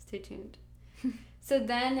 Stay tuned. So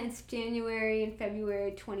then it's January and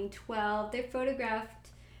February 2012. They're photographed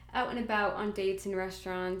out and about on dates in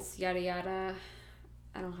restaurants, yada yada.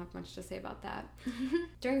 I don't have much to say about that.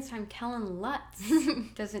 During this time, Kellen Lutz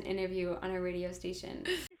does an interview on a radio station.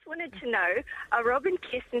 Just wanted to know, are Rob and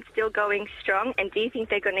Kirsten still going strong, and do you think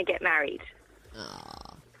they're going to get married?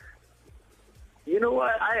 You know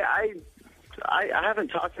what? I haven't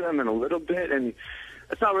talked to them in a little bit, and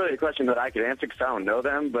it's not really a question that I could answer because I don't know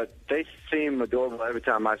them, but they seem adorable every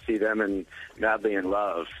time I see them and madly in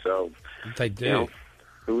love. So, they do. You know,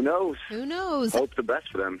 who knows? Who knows? Hope the best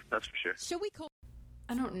for them, that's for sure. Shall we call...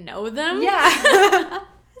 I don't know them? Yeah.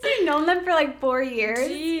 Has he known them for like 4 years?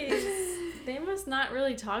 Jeez. They must not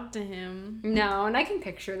really talk to him. No, and I can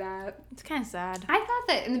picture that. It's kind of sad. I thought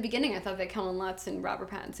that in the beginning, I thought that Kellen Lutz and Robert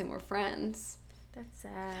Pattinson were friends. That's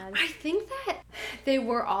sad. I think that they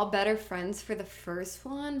were all better friends for the first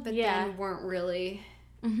one, but then weren't really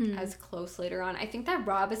as close later on. I think that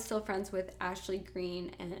Rob is still friends with Ashley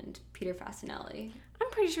Greene and Peter Fasinelli. I'm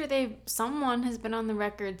pretty sure someone has been on the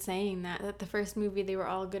record saying that the first movie they were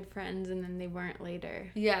all good friends and then they weren't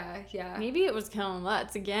later. Yeah. Maybe it was Kellen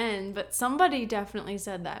Lutz again, but somebody definitely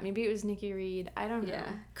said that. Maybe it was Nikki Reed. I don't know.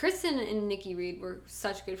 Yeah. Kristen and Nikki Reed were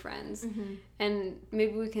such good friends. And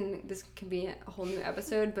maybe this could be a whole new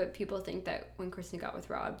episode, but people think that when Kristen got with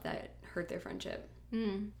Rob, that hurt their friendship.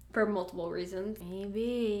 For multiple reasons.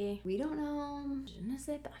 Maybe. We don't know. Je ne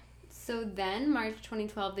sais pas. So then, March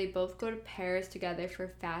 2012, they both go to Paris together for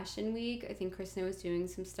Fashion Week. I think Kristen was doing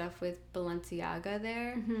some stuff with Balenciaga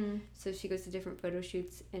there. So she goes to different photo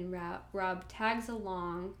shoots, and Rob tags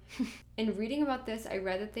along. In reading about this, I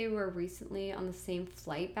read that they were recently on the same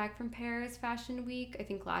flight back from Paris Fashion Week, I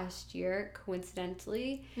think last year,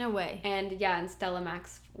 coincidentally. No way. And yeah, and Stella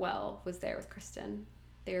Maxwell was there with Kristen.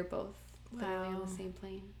 They were both literally on the same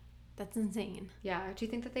plane. That's insane. Yeah. Do you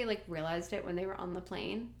think that they realized it when they were on the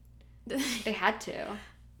plane? They had to.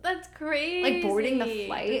 That's crazy. Boarding the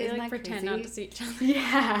flight. They Isn't that pretend crazy? not to see each other.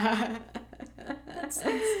 Yeah. That's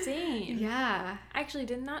insane. Yeah. I actually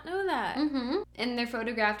did not know that. And they're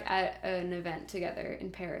photographed at an event together in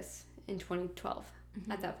Paris in 2012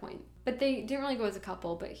 at that point. But they didn't really go as a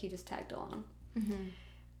couple, but he just tagged along.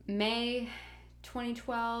 May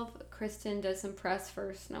 2012, Kristen does some press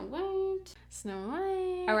for Snow White. Snow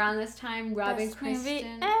White. Around this time, Rob and Best movie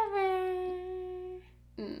Kristen... ever.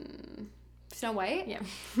 Snow White? Yeah.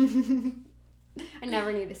 I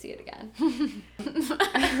never need to see it again.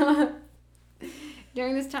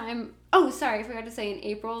 During this time... Oh, sorry, I forgot to say, in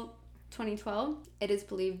April 2012, it is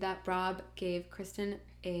believed that Rob gave Kristen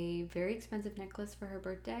a very expensive necklace for her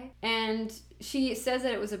birthday. And she says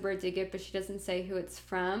that it was a birthday gift, but she doesn't say who it's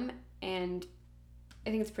from. And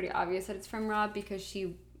I think it's pretty obvious that it's from Rob because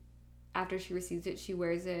after she receives it, she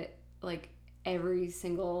wears it every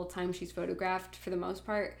single time she's photographed for the most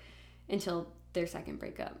part until their second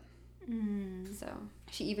breakup. So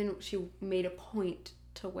she made a point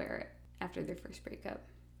to wear it after their first breakup.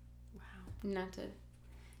 Wow. Not to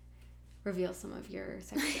reveal some of your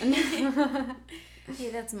section. Hey,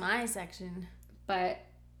 that's my section. But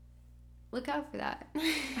look out for that.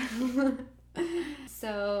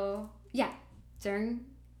 So yeah, during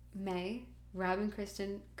May, Rob and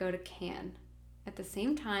Kristen go to Cannes at the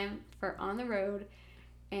same time for On the Road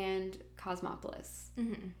and Cosmopolis.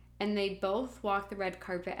 And they both walk the red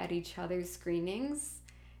carpet at each other's screenings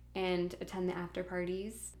and attend the after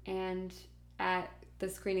parties. And at the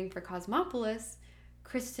screening for Cosmopolis,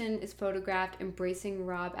 Kristen is photographed embracing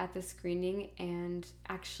Rob at the screening, and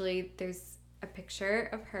actually there's a picture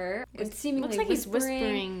of her. It's seemingly looks like he's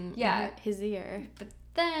whispering in his ear. But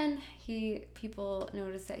then people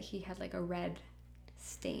noticed that he had a red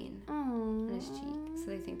stain on his cheek. So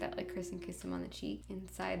they think that Kristen kissed him on the cheek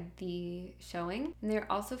inside the showing. And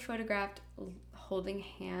they're also photographed holding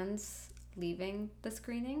hands leaving the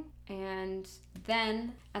screening. And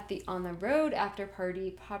then at the On the Road after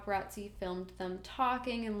party, paparazzi filmed them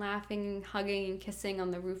talking and laughing and hugging and kissing on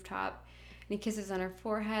the rooftop. And he kisses on her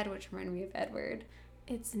forehead, which reminded me of Edward.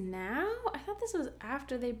 It's now? I thought this was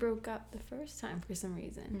after they broke up the first time for some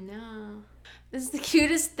reason. No. This is the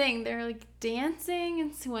cutest thing. They're dancing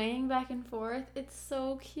and swaying back and forth. It's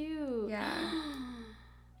so cute. Yeah.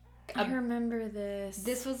 I remember this.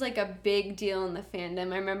 This was a big deal in the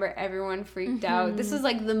fandom. I remember everyone freaked out. This was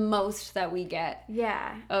the most that we get.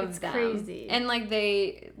 Yeah. Of it's them. Crazy. And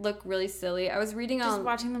they look really silly. I was reading just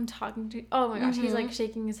watching them talking to. Oh my gosh, he's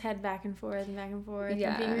shaking his head back and forth and back and forth.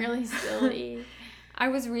 Yeah. And being really silly. I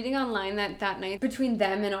was reading online that night, between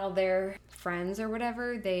them and all their friends or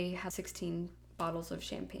whatever, they had 16 bottles of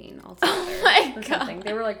champagne all together. Oh my God.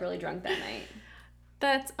 They were really drunk that night.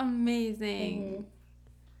 That's amazing.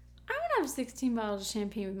 I would have 16 bottles of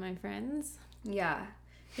champagne with my friends. Yeah.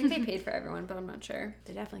 I think they paid for everyone, but I'm not sure.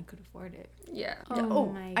 They definitely could afford it. Yeah. Oh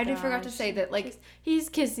my I did forgot to say that he's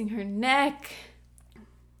kissing her neck.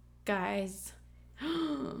 Guys.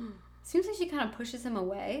 Seems like she kind of pushes him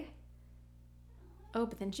away. Oh,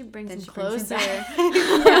 but then she brings him closer. Yeah. Oh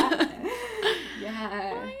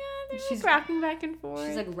my God, she's rocking back and forth.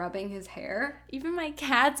 She's rubbing his hair. Even my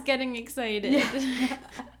cat's getting excited. Yeah.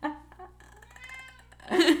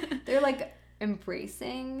 They're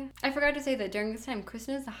embracing. I forgot to say that during this time,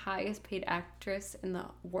 Kristen is the highest paid actress in the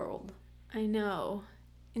world. I know.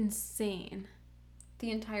 Insane.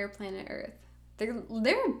 The entire planet Earth. They're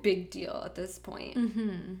a big deal at this point.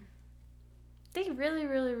 They really,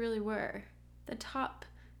 really, really were. The top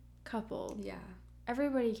couple. Yeah.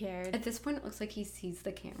 Everybody cared. At this point, it looks like he sees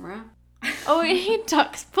the camera. Oh, and he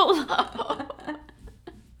ducks below.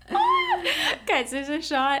 Guys, there's a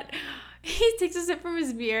shot. He takes a sip from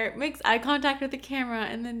his beer, makes eye contact with the camera,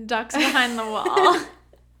 and then ducks behind the wall.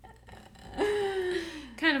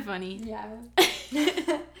 kind of funny. Yeah.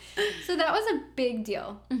 So that was a big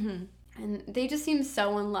deal. Mm-hmm. And they just seem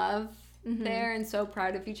so in love there and so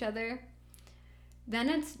proud of each other. Then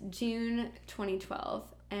it's June 2012,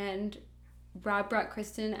 and Rob brought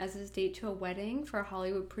Kristen as his date to a wedding for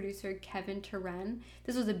Hollywood producer Kevin Turenne.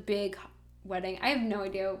 This was a big wedding. I have no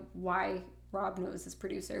idea why Rob knows this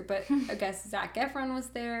producer, but I guess Zac Efron was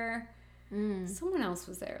there. Someone else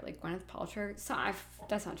was there, like Gwyneth Paltrow.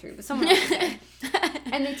 That's not true, but someone else was there.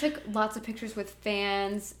 And they took lots of pictures with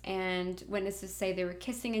fans, and witnesses say they were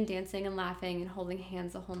kissing and dancing and laughing and holding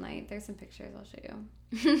hands the whole night. There's some pictures I'll show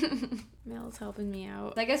you. Mel's helping me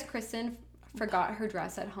out. I guess Kristen forgot her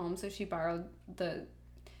dress at home, so she borrowed the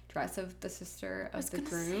dress of the sister of the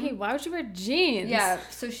groom. Say, why would she wear jeans? Yeah,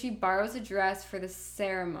 so she borrows a dress for the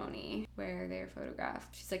ceremony where they're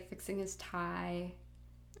photographed. She's like fixing his tie.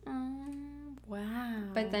 Wow.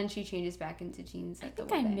 But then she changes back into jeans at the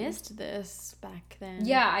wedding. wedding. I missed this back then.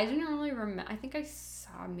 Yeah, I didn't really remember. I think I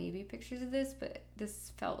saw maybe pictures of this, but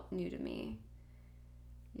this felt new to me.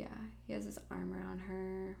 Yeah, he has his arm around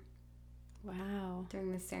her. Wow.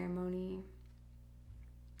 During the ceremony.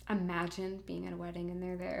 Imagine being at a wedding and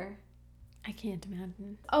they're there. I can't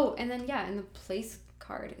imagine. Oh, and then, yeah, in the place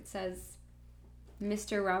card, it says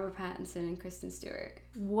Mr. Robert Pattinson and Kristen Stewart.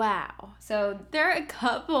 Wow. So they're a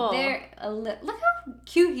couple. Look how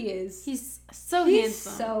cute he is. He's so He's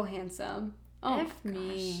handsome. so handsome. Oh, F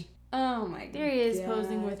me. Oh my god. There he is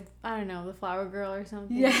posing with, I don't know, the flower girl or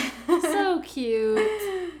something. Yeah. So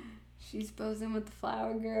cute. She's posing with the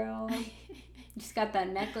flower girl. She's got that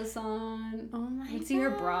necklace on. Oh my god. You can see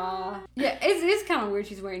her bra. Yeah, it's kind of weird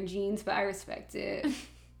she's wearing jeans, but I respect it.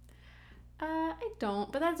 I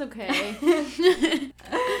don't, but that's okay. I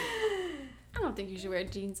don't think you should wear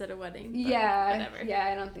jeans at a wedding. Yeah. Whatever. Yeah,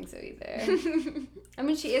 I don't think so either. I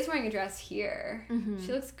mean, she is wearing a dress here. Mm-hmm.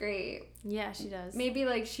 She looks great. Yeah, she does. Maybe,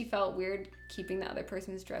 like, she felt weird keeping the other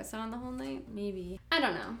person's dress on the whole night. Maybe. I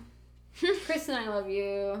don't know. Kristen, I love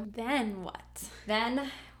you. Then what? Then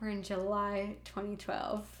we're in July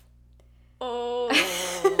 2012. Oh.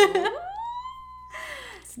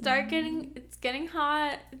 It's getting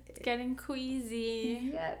hot. It's getting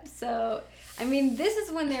queasy. Yep. So, I mean, this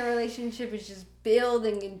is when their relationship is just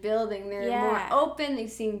building and building. They're more open. They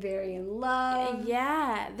seem very in love.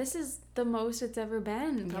 Yeah. This is the most it's ever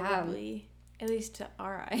been, probably. Yeah. At least to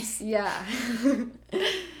our eyes. Yeah.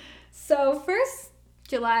 So, first,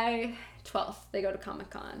 July 12th, they go to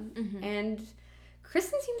Comic-Con. Mm-hmm. And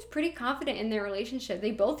Kristen seems pretty confident in their relationship.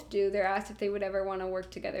 They both do. They're asked if they would ever want to work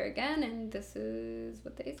together again, and this is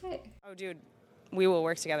what they say. Oh, dude, we will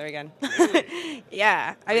work together again.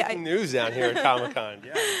 Yeah. Breaking news down here at Comic-Con.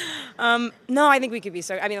 Yeah. No, I think we could be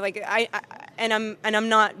so. I mean, like, I'm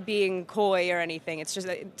not being coy or anything. It's just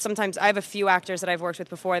that sometimes I have a few actors that I've worked with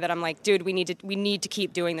before that I'm like, dude, we need to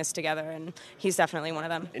keep doing this together, and he's definitely one of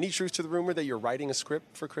them. Any truth to the rumor that you're writing a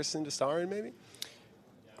script for Kristen to star in, maybe?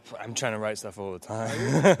 I'm trying to write stuff all the time,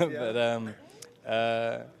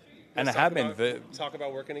 and I have been. Talk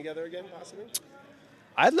about working together again, possibly.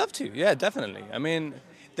 I'd love to. Yeah, definitely. I mean,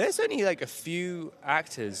 there's only like a few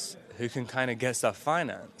actors who can kind of get stuff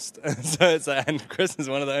financed, so it's like, and Kristen's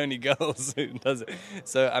one of the only girls who does it.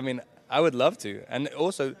 So I mean, I would love to, and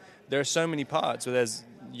also there are so many parts where there's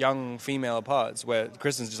young female parts where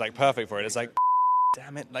Kristen's just like perfect for it. It's like,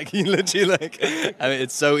 damn it, like you literally like. I mean,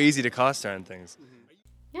 it's so easy to cast her and things.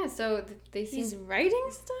 Yeah, so they seem He's writing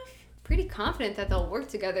stuff? Pretty confident that they'll work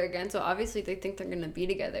together again, so obviously they think they're going to be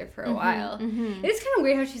together for a while. Mm-hmm. It's kind of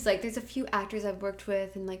weird how she's like, there's a few actors I've worked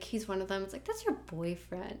with, and like he's one of them. It's like, that's your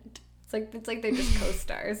boyfriend. It's like they're just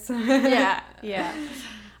co-stars. Yeah.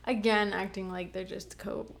 Again, acting like they're just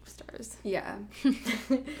co-stars. Yeah.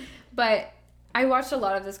 But I watched a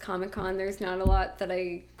lot of this Comic-Con. There's not a lot that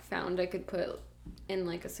I found I could put in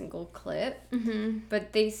like a single clip,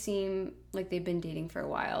 but they seem like they've been dating for a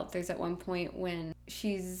while. There's at one point when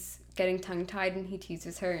she's getting tongue-tied and he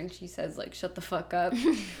teases her and she says like, shut the fuck up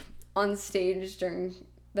on stage during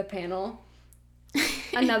the panel.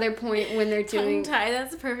 Another point when they're doing tongue-tied,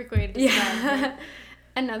 that's the perfect way to describe it.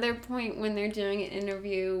 Another point when they're doing an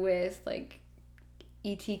interview with like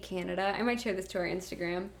E.T. Canada. I might share this to our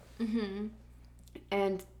Instagram.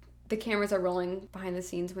 And the cameras are rolling behind the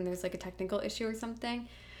scenes when there's like a technical issue or something,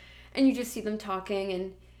 and you just see them talking,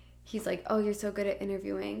 and he's like, oh, you're so good at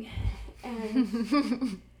interviewing,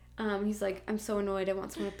 and he's like, I'm so annoyed, I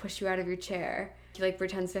want someone to push you out of your chair. He like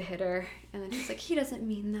pretends to hit her, and then she's like, he doesn't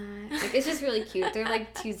mean that. Like, it's just really cute. They're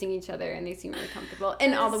like teasing each other and they seem really comfortable,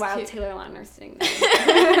 and all the while cute. Taylor Lautner's sitting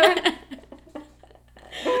there.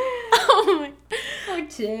 Oh my, poor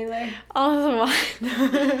Taylor. All the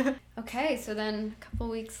while. Okay, so then a couple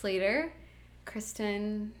weeks later,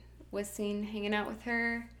 Kristen was seen hanging out with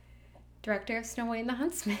her director of Snow White and the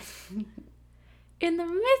Huntsman. In the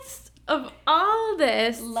midst of all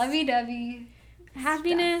this lovey-dovey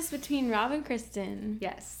happiness between Rob and Kristen.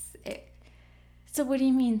 Yes. So what do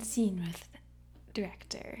you mean scene with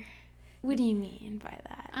director? What do you mean by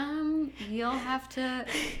that? You'll have to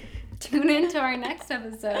tune into our next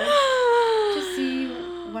episode to see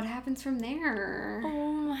what happens from there.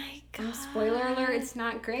 Oh my god. Spoiler alert, it's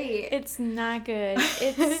not great. It's not good.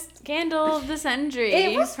 It's scandal of the century.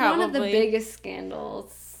 It was probably one of the biggest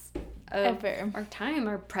scandals of ever. Our time.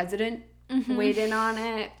 Our president weighed in on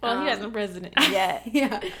it. Well, he wasn't president yet.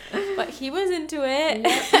 Yeah. But he was into it.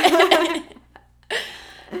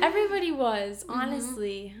 Everybody was,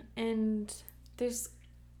 honestly. And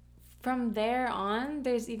from there on,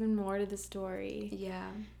 there's even more to the story.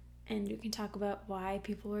 Yeah. And we can talk about why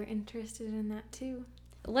people were interested in that too.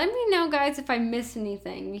 Let me know, guys, if I miss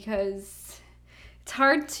anything, because it's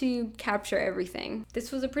hard to capture everything.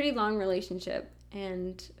 This was a pretty long relationship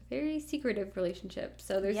and a very secretive relationship.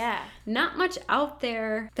 So there's not much out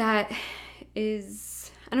there that is,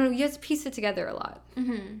 I don't know, you have to piece it together a lot.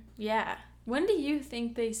 Mm-hmm. Yeah. When do you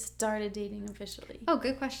think they started dating officially? Oh,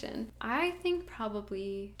 good question. I think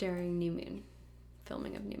probably during New Moon,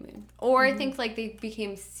 filming of New Moon. Or I think like they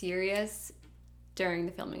became serious during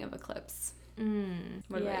the filming of Eclipse.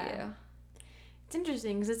 What about you? It's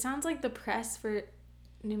interesting because it sounds like the press for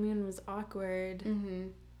New Moon was awkward. Mm-hmm.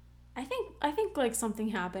 I think like something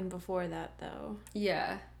happened before that though.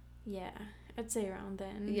 Yeah. Yeah. I'd say around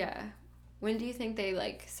then. Yeah. When do you think they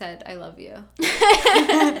like said I love you?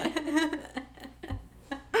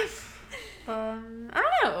 I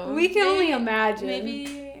don't know. We can only imagine.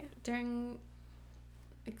 Maybe during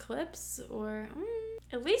Eclipse or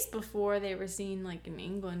at least before they were seen like in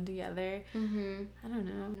England together. Mm-hmm. I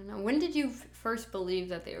don't know. When did you first believe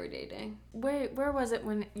that they were dating? Where was it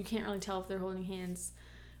when you can't really tell if they're holding hands?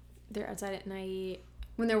 They're outside at night.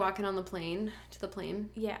 When they're walking on the plane, to the plane?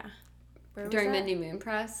 Yeah. During the New Moon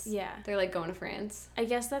press? Yeah. They're like going to France. I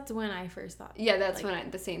guess that's when I first thought. Yeah, that's like,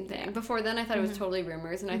 the same thing. Yeah. Before then, I thought it was totally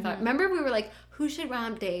rumors. And I thought, remember we were like, who should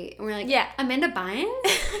Rob date? And we're like, Amanda Bynes?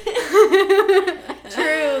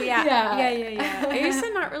 True, yeah. Yeah. I used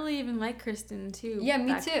to not really even like Kristen, too. Yeah,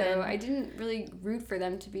 me too. Then. I didn't really root for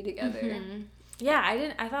them to be together. Mm-hmm. Yeah, I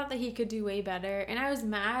didn't. I thought that he could do way better. And I was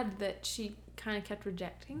mad that she kind of kept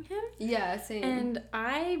rejecting him. Yeah, same. And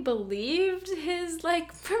I believed his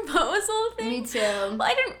like proposal thing. Me too. Well,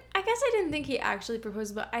 I guess I didn't think he actually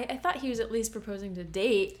proposed, but I thought he was at least proposing to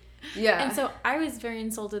date. Yeah. And so I was very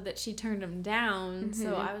insulted that she turned him down. Mm-hmm.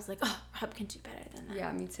 So I was like, oh, Rob can do better than that.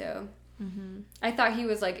 Yeah, me too. Mm-hmm. I thought he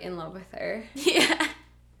was like in love with her. Yeah.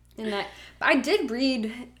 And that I did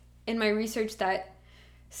read in my research that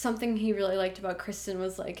something he really liked about Kristen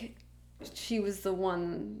was like she was the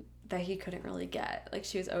one that he couldn't really get. Like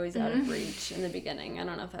she was always out of reach in the beginning. I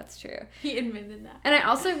don't know if that's true. He admitted that. And I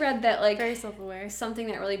also read that like very self-aware. Something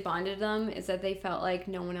that really bonded them is that they felt like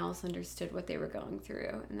no one else understood what they were going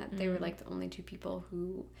through, and that they were like the only two people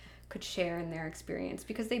who could share in their experience,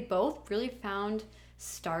 because they both really found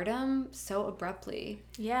stardom so abruptly.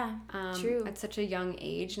 Yeah, true. At such a young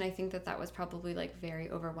age, and I think that was probably like very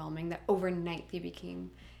overwhelming that overnight they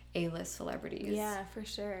became A-list celebrities. Yeah, for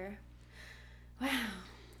sure. Wow.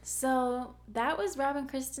 So that was Rob and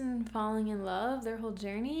Kristen falling in love, their whole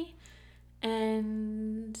journey.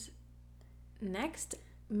 And next,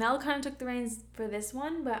 Mel kind of took the reins for this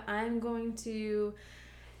one, but I'm going to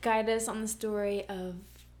guide us on the story of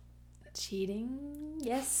cheating.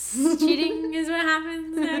 Yes, cheating is what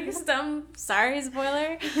happens next. Sorry,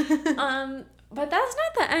 spoiler. But that's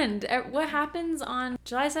not the end. What happens on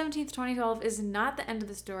July 17th, 2012 is not the end of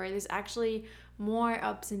the story. There's actually more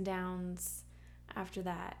ups and downs after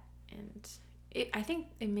that, and I think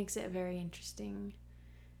it makes it very interesting.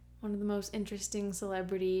 One of the most interesting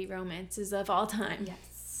celebrity romances of all time.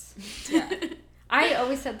 Yes. Yeah. I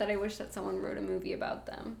always said that I wish that someone wrote a movie about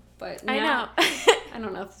them, but now, I know. I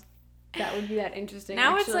don't know if that would be that interesting.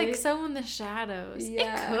 Now actually. It's like so in the shadows.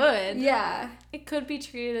 Yeah. It could. Yeah. It could be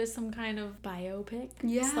treated as some kind of biopic.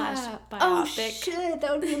 Yeah. /biopic. Oh shit,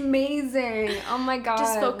 that would be amazing. Oh my god.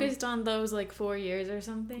 Just focused on those like 4 years or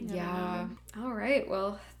something. Yeah. All right.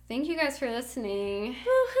 Well, thank you guys for listening.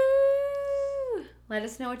 Woohoo! Let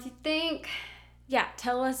us know what you think. Yeah,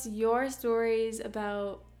 tell us your stories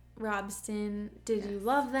about Robston. Did you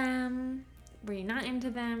love them? Were you not into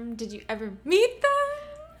them? Did you ever meet them?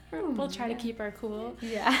 We'll try to keep our cool.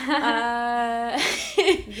 Yeah.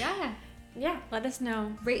 Yeah. Yeah, let us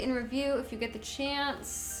know. Rate and review if you get the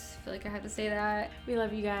chance. I feel like I had to say that. We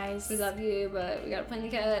love you guys. We love you, but we gotta play the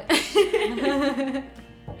cat.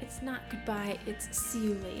 It's It's not goodbye, it's see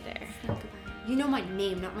you later. You know my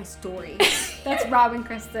name, not my story. That's Rob and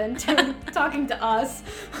Kristen talking to us.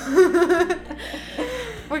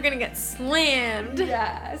 We're gonna get slammed.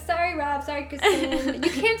 Yeah. Sorry, Rob. Sorry, Kristen.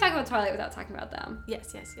 You can't talk about Twilight without talking about them.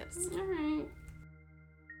 Yes. All right.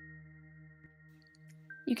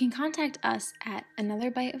 You can contact us at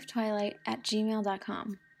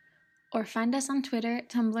anotherbiteoftwilight@gmail.com or find us on Twitter,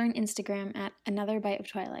 Tumblr, and Instagram at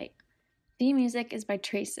anotherbiteoftwilight. Theme music is by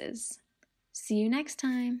Traces. See you next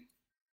time.